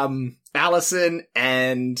 because Allison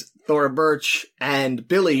and Thora Birch and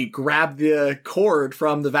Billy grab the cord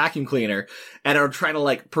from the vacuum cleaner and are trying to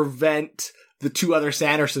like prevent the two other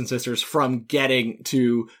Sanderson sisters from getting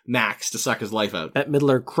to Max to suck his life out. Bette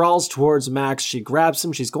Midler crawls towards Max. She grabs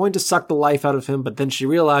him. She's going to suck the life out of him, but then she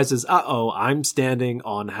realizes, I'm standing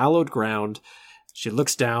on hallowed ground. She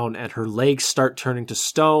looks down and her legs start turning to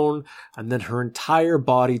stone, and then her entire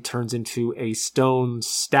body turns into a stone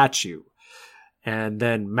statue. And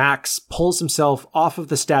then Max pulls himself off of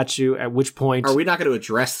the statue, at which point... Are we not going to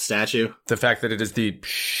address the statue? The fact that it is the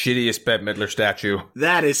shittiest Bette Midler statue.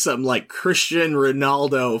 That is some, like, Cristiano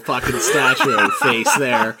Ronaldo fucking statue face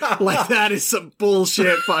there. Like, that is some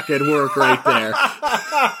bullshit fucking work right there.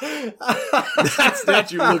 That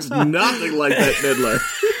statue looks nothing like Bette Midler.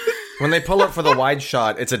 When they pull up for the wide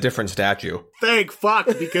shot, it's a different statue. Thank fuck,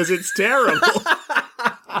 because it's terrible.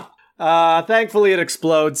 Thankfully, it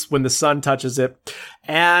explodes when the sun touches it.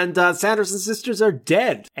 And Sanderson's sisters are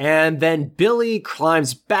dead. And then Billy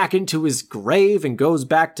climbs back into his grave and goes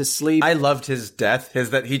back to sleep. I loved his death,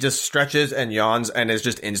 that he just stretches and yawns and is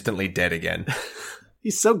just instantly dead again.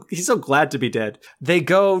 He's so glad to be dead. They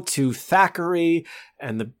go to Thackeray,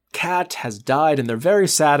 and the cat has died, and they're very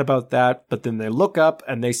sad about that. But then they look up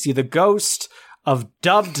and they see the ghost of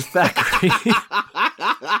dubbed Thackeray,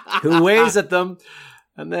 who waves at them.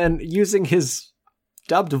 And then, using his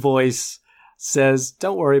dubbed voice, says,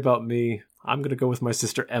 "Don't worry about me. I'm going to go with my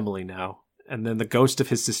sister Emily now." And then the ghost of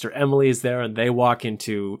his sister Emily is there, and they walk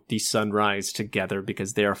into the sunrise together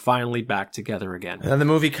because they are finally back together again. And then the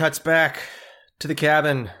movie cuts back to the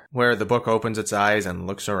cabin where the book opens its eyes and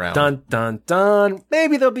looks around. Dun, dun, dun.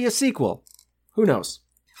 Maybe there'll be a sequel. Who knows?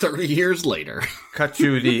 30 years later. Cut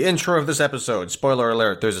to the intro of this episode. Spoiler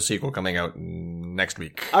alert, there's a sequel coming out next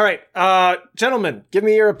week. All right, gentlemen, give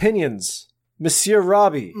me your opinions. Monsieur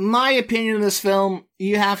Robbie. My opinion of this film,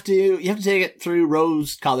 you have to take it through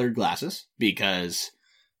rose-colored glasses, because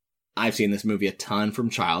I've seen this movie a ton from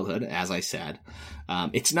childhood, as I said.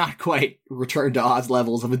 It's not quite Return to Oz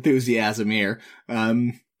levels of enthusiasm here.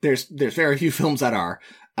 There's very few films that are.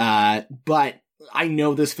 But I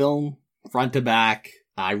know this film front to back.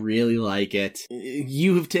 I really like it.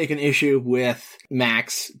 You have taken issue with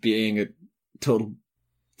Max being a total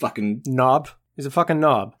fucking knob. He's a fucking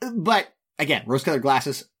knob. But again, rose-colored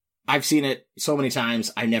glasses. I've seen it so many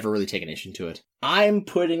times. I've never really taken issue to it. I'm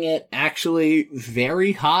putting it actually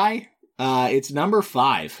very high. It's number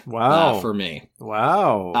 5. Wow. For me.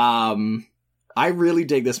 Wow. I really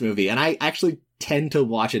dig this movie, and I actually tend to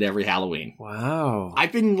watch it every Halloween. Wow.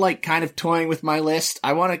 I've been like kind of toying with my list.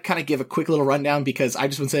 I want to kind of give a quick little rundown because I've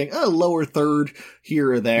just been saying, lower third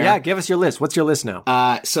here or there. Yeah, give us your list. What's your list now?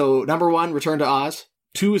 So number 1, Return to Oz.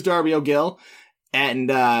 2 is Darby O'Gill. And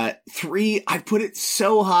 3, I put it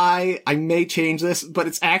so high, I may change this, but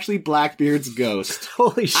it's actually Blackbeard's Ghost.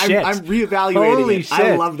 Holy shit. I'm reevaluating Holy it. shit.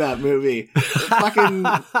 I love that movie. Fucking,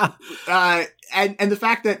 and the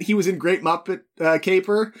fact that he was in Great Muppet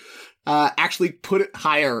Caper actually put it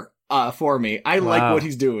higher for me. I like what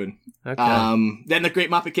he's doing. Okay. Then the Great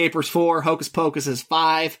Muppet Caper's 4, Hocus Pocus is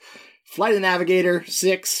 5, Flight of the Navigator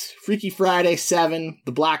 6, Freaky Friday 7,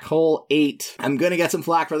 The Black Hole 8. I'm gonna get some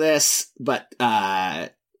flack for this, but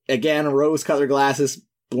again, rose-colored glasses,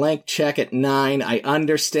 blank check at 9. I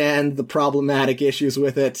understand the problematic issues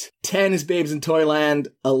with it. 10 is Babes in Toyland,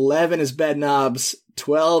 11 is Bedknobs,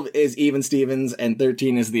 12 is Even Stevens, and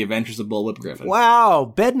 13 is The Adventures of Bullwhip Griffin.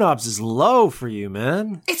 Wow, Bedknobs is low for you,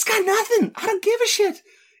 man. It's got nothing. I don't give a shit.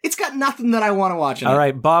 It's got nothing that I want to watch. All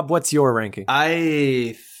right, Bob, what's your ranking?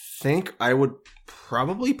 I think I would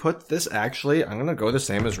probably put this, actually, I'm going to go the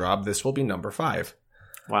same as Rob. This will be number 5.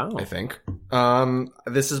 Wow. I think.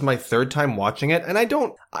 This is my 3rd time watching it, and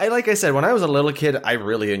like I said, when I was a little kid, I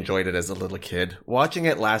really enjoyed it as a little kid. Watching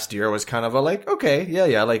it last year was kind of okay,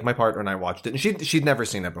 yeah, like my partner and I watched it, and she'd never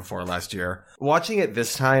seen it before last year. Watching it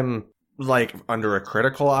this time, like, under a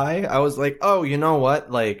critical eye, I was like, oh, you know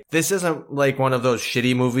what? Like, this isn't like one of those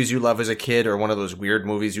shitty movies you love as a kid or one of those weird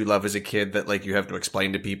movies you love as a kid that, like, you have to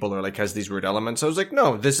explain to people or, like, has these weird elements. I was like,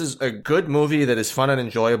 no, this is a good movie that is fun and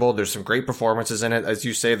enjoyable. There's some great performances in it. As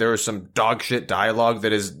you say, there is some dog shit dialogue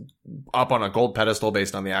that is up on a gold pedestal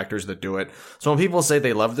based on the actors that do it. So when people say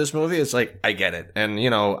they love this movie, it's like, I get it. And,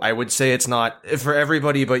 I would say it's not for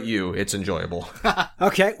everybody but you. It's enjoyable.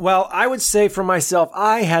 Okay, well, I would say for myself,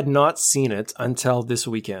 I had not seen it until this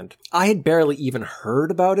weekend. I had barely even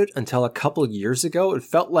heard about it until a couple years ago. It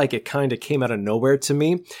felt like it kind of came out of nowhere to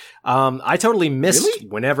me. I totally missed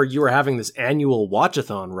whenever you were having this annual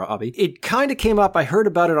watchathon, Robbie. It kind of came up. I heard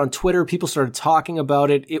about it on Twitter. People started talking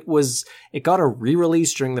about it. It got a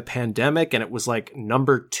re-release during the pandemic, and it was like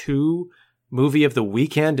number 2 movie of the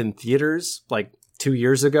weekend in theaters, like 2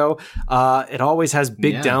 years ago. It always has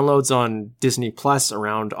big downloads on Disney Plus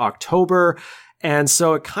around October. And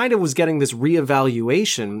so it kind of was getting this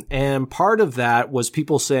reevaluation. And part of that was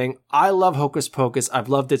people saying, I love Hocus Pocus. I've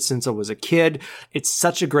loved it since I was a kid. It's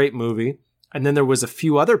such a great movie. And then there was a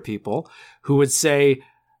few other people who would say,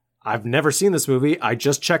 I've never seen this movie. I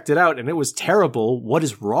just checked it out and it was terrible. What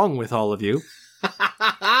is wrong with all of you?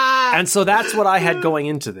 And so that's what I had going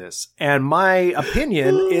into this. And my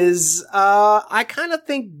opinion is, I kind of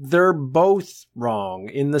think they're both wrong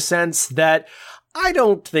in the sense that I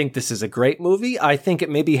don't think this is a great movie. I think it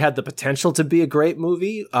maybe had the potential to be a great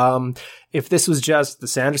movie. If this was just the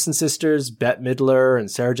Sanderson sisters, Bette Midler and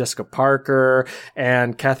Sarah Jessica Parker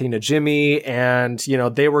and Kathy Najimy, and, you know,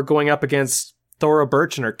 they were going up against Thora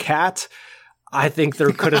Birch and her cat, I think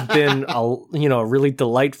there could have been a really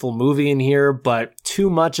delightful movie in here, but too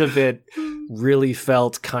much of it really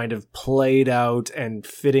felt kind of played out and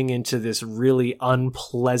fitting into this really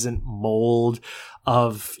unpleasant mold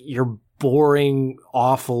of your boring,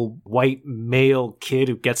 awful white male kid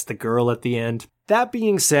who gets the girl at the end. That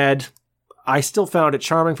being said, I still found it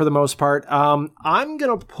charming for the most part. I'm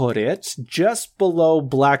going to put it just below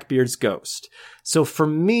Blackbeard's Ghost. So for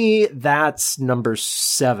me, that's number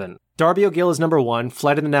 7. Darby O'Gill is number 1,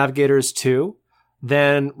 Flight of the Navigator is 2,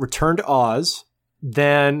 then Return to Oz,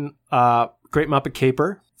 then Great Muppet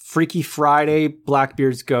Caper, Freaky Friday,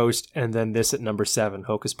 Blackbeard's Ghost, and then this at number 7,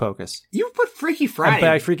 Hocus Pocus. You put Freaky Friday. And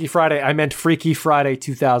by Freaky Friday, I meant Freaky Friday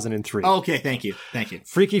 2003. Okay, thank you.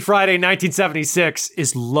 Freaky Friday 1976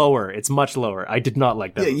 is lower. It's much lower. I did not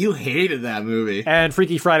like that movie. You hated that movie. And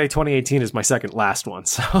Freaky Friday 2018 is my second last one.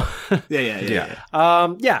 So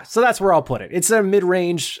Yeah. So that's where I'll put it. It's a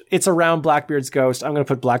mid-range. It's around Blackbeard's Ghost. I'm going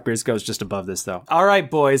to put Blackbeard's Ghost just above this, though. All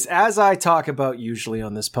right, boys. As I talk about usually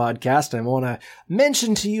on this podcast, I want to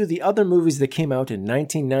mention to you the other movies that came out in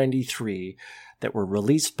 1993 that were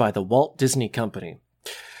released by the Walt Disney Company.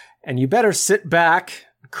 And you better sit back,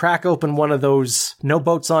 crack open one of those No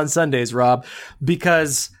Boats on Sundays, Rob,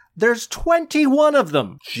 because there's 21 of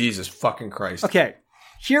them. Jesus fucking Christ. Okay,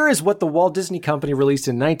 here is what the Walt Disney Company released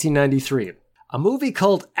in 1993. A movie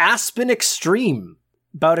called Aspen Extreme,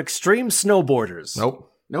 about extreme snowboarders.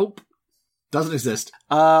 Nope. Doesn't exist.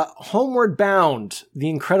 Homeward Bound, The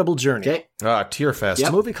Incredible Journey. Okay. Tearfest.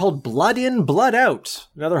 A movie called Blood In, Blood Out,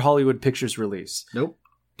 another Hollywood Pictures release. Nope.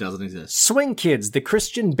 Doesn't exist. Swing Kids, the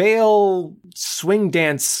Christian Bale swing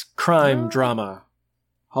dance crime drama.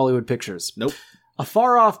 Hollywood Pictures. Nope. A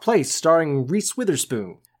Far Off Place starring Reese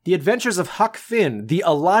Witherspoon. The Adventures of Huck Finn, the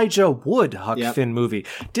Elijah Wood Huck Finn movie.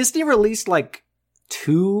 Disney released like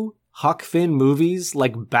 2 Huck Finn movies,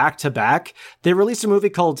 like back to back. They released a movie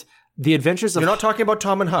called The Adventures of... You're not talking about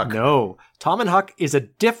Tom and Huck. No. Tom and Huck is a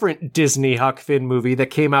different Disney Huck Finn movie that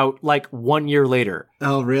came out like 1 year later.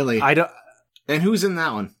 Oh, really? I don't... And who's in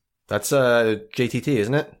that one? That's JTT,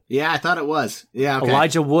 isn't it? Yeah, I thought it was. Yeah, okay.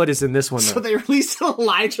 Elijah Wood is in this one, though. So they released an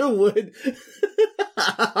Elijah Wood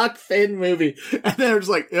Huck Finn movie. And they're just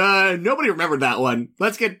like, nobody remembered that one.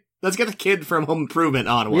 Let's get the kid from Home Improvement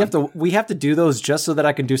on one. We have to do those just so that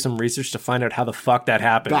I can do some research to find out how the fuck that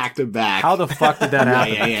happened. Back to back. How the fuck did that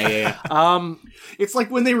happen? Yeah. It's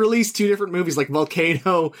like when they released 2 different movies, like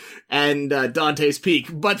Volcano and Dante's Peak,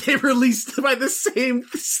 but they released by the same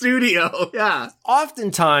studio. Yeah.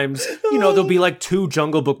 Oftentimes, there'll be like 2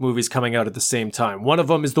 Jungle Book movies coming out at the same time. One of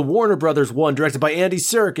them is the Warner Brothers one, directed by Andy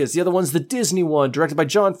Serkis. The other one's the Disney one, directed by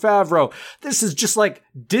Jon Favreau. This is just like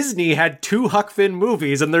Disney had 2 Huck Finn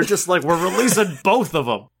movies, and they're just like, we're releasing both of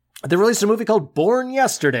them. They released a movie called Born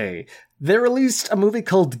Yesterday. They released a movie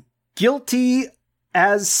called Guilty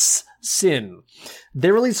as Sin. They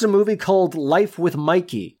released a movie called Life with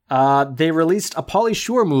Mikey. They released a Pauly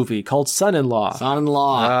Shore movie called Son-in-Law.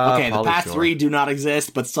 Son-in-Law. Okay, the past Shore. 3 do not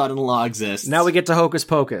exist, but Son-in-Law exists. Now we get to Hocus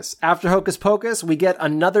Pocus. After Hocus Pocus, we get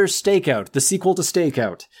another Stakeout, the sequel to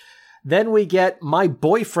Stakeout. Then we get My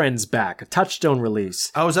Boyfriend's Back, a Touchstone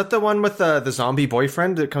release. Oh, is that the one with the zombie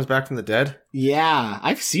boyfriend that comes back from the dead? Yeah,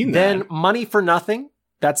 I've seen that. Then Money for Nothing.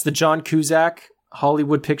 That's the John Cusack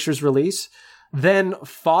Hollywood Pictures release. Then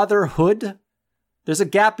Fatherhood. There's a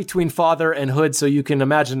gap between Father and Hood, so you can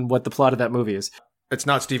imagine what the plot of that movie is. It's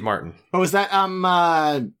not Steve Martin. Oh, is that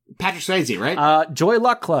Patrick Swayze, right? Joy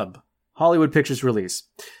Luck Club, Hollywood Pictures release.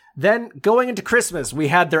 Then going into Christmas, we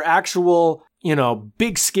had their actual,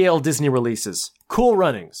 big scale Disney releases. Cool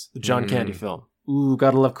Runnings, the John Candy film. Ooh,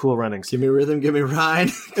 gotta love Cool Runnings. Give me rhythm, give me ride.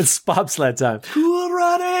 It's bobsled time. Cool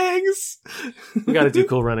Runnings! We gotta do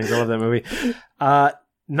Cool Runnings. I love that movie.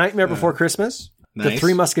 Nightmare Before Christmas. Nice. The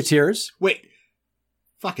Three Musketeers. Wait.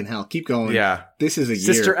 Fucking hell, keep going. Yeah. This is a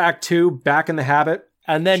Sister year. Act 2, Back in the Habit.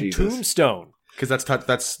 And then Jesus. Tombstone. Because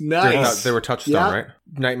that's Nice. they were Touchstone, Yeah. right?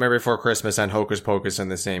 Nightmare Before Christmas and Hocus Pocus in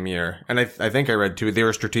the same year. And I think I read too, they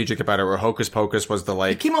were strategic about it, where Hocus Pocus was the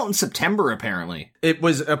It came out in September, apparently. it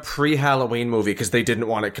was a pre-Halloween movie because they didn't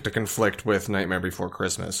want it to conflict with Nightmare Before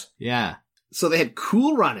Christmas. Yeah. So they had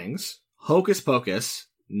Cool Runnings, Hocus Pocus,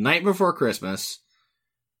 Night Before Christmas,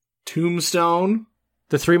 Tombstone,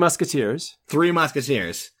 The Three Musketeers. Three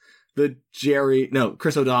Musketeers,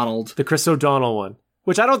 Chris O'Donnell. The Chris O'Donnell one.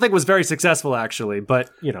 Which I don't think was very successful, actually, but,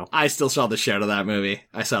 you know. I still saw the shit out of that movie.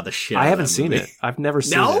 I saw the shit out I of haven't that seen movie. it. I've never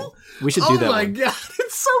seen No? it. We should do that Oh my one. god,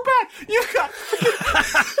 it's so bad. You got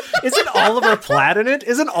Isn't Oliver Platt in it?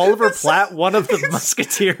 Isn't Oliver Platt one of the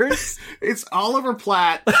Musketeers? It's Oliver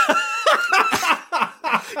Platt,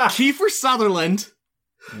 Kiefer Sutherland,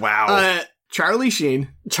 Wow. Charlie Sheen,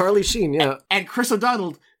 Charlie Sheen, yeah. and Chris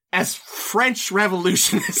O'Donnell as French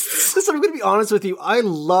revolutionists. Listen, I'm going to be honest with you. I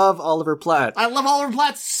love Oliver Platt. I love Oliver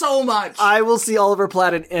Platt so much. I will see Oliver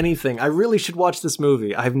Platt in anything. I really should watch this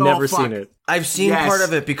movie. I've never fuck. seen it. I've seen Yes. part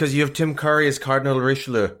of it because you have Tim Curry as Cardinal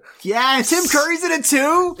Richelieu. Yes, Tim Curry's in it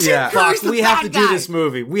too? Yeah. Curry's Fuck, the we have to bad do guy. this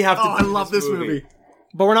movie. We have to Oh, do I love this movie.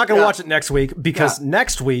 But we're not going to Yeah. watch it next week because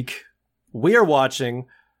next week we are watching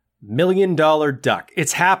 $1 Million Duck.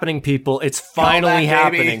 It's happening, people. It's finally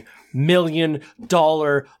back, baby. happening. $1 Million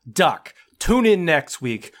Duck. Tune in next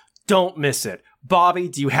week. Don't miss it. Bobby,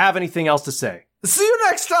 do you have anything else to say? See you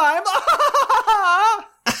next time.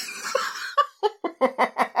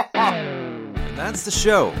 And that's the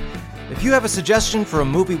show. If you have a suggestion for a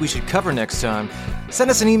movie we should cover next time,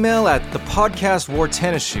 send us an email at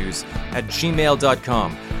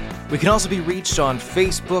thepodcastwartennisshoes@gmail.com. We can also be reached on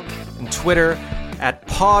Facebook and Twitter at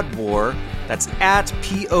PodWar. That's at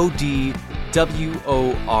PODWORE.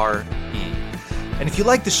 And if you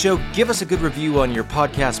like the show, give us a good review on your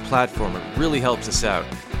podcast platform. It really helps us out.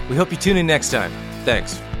 We hope you tune in next time.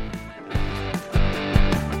 Thanks.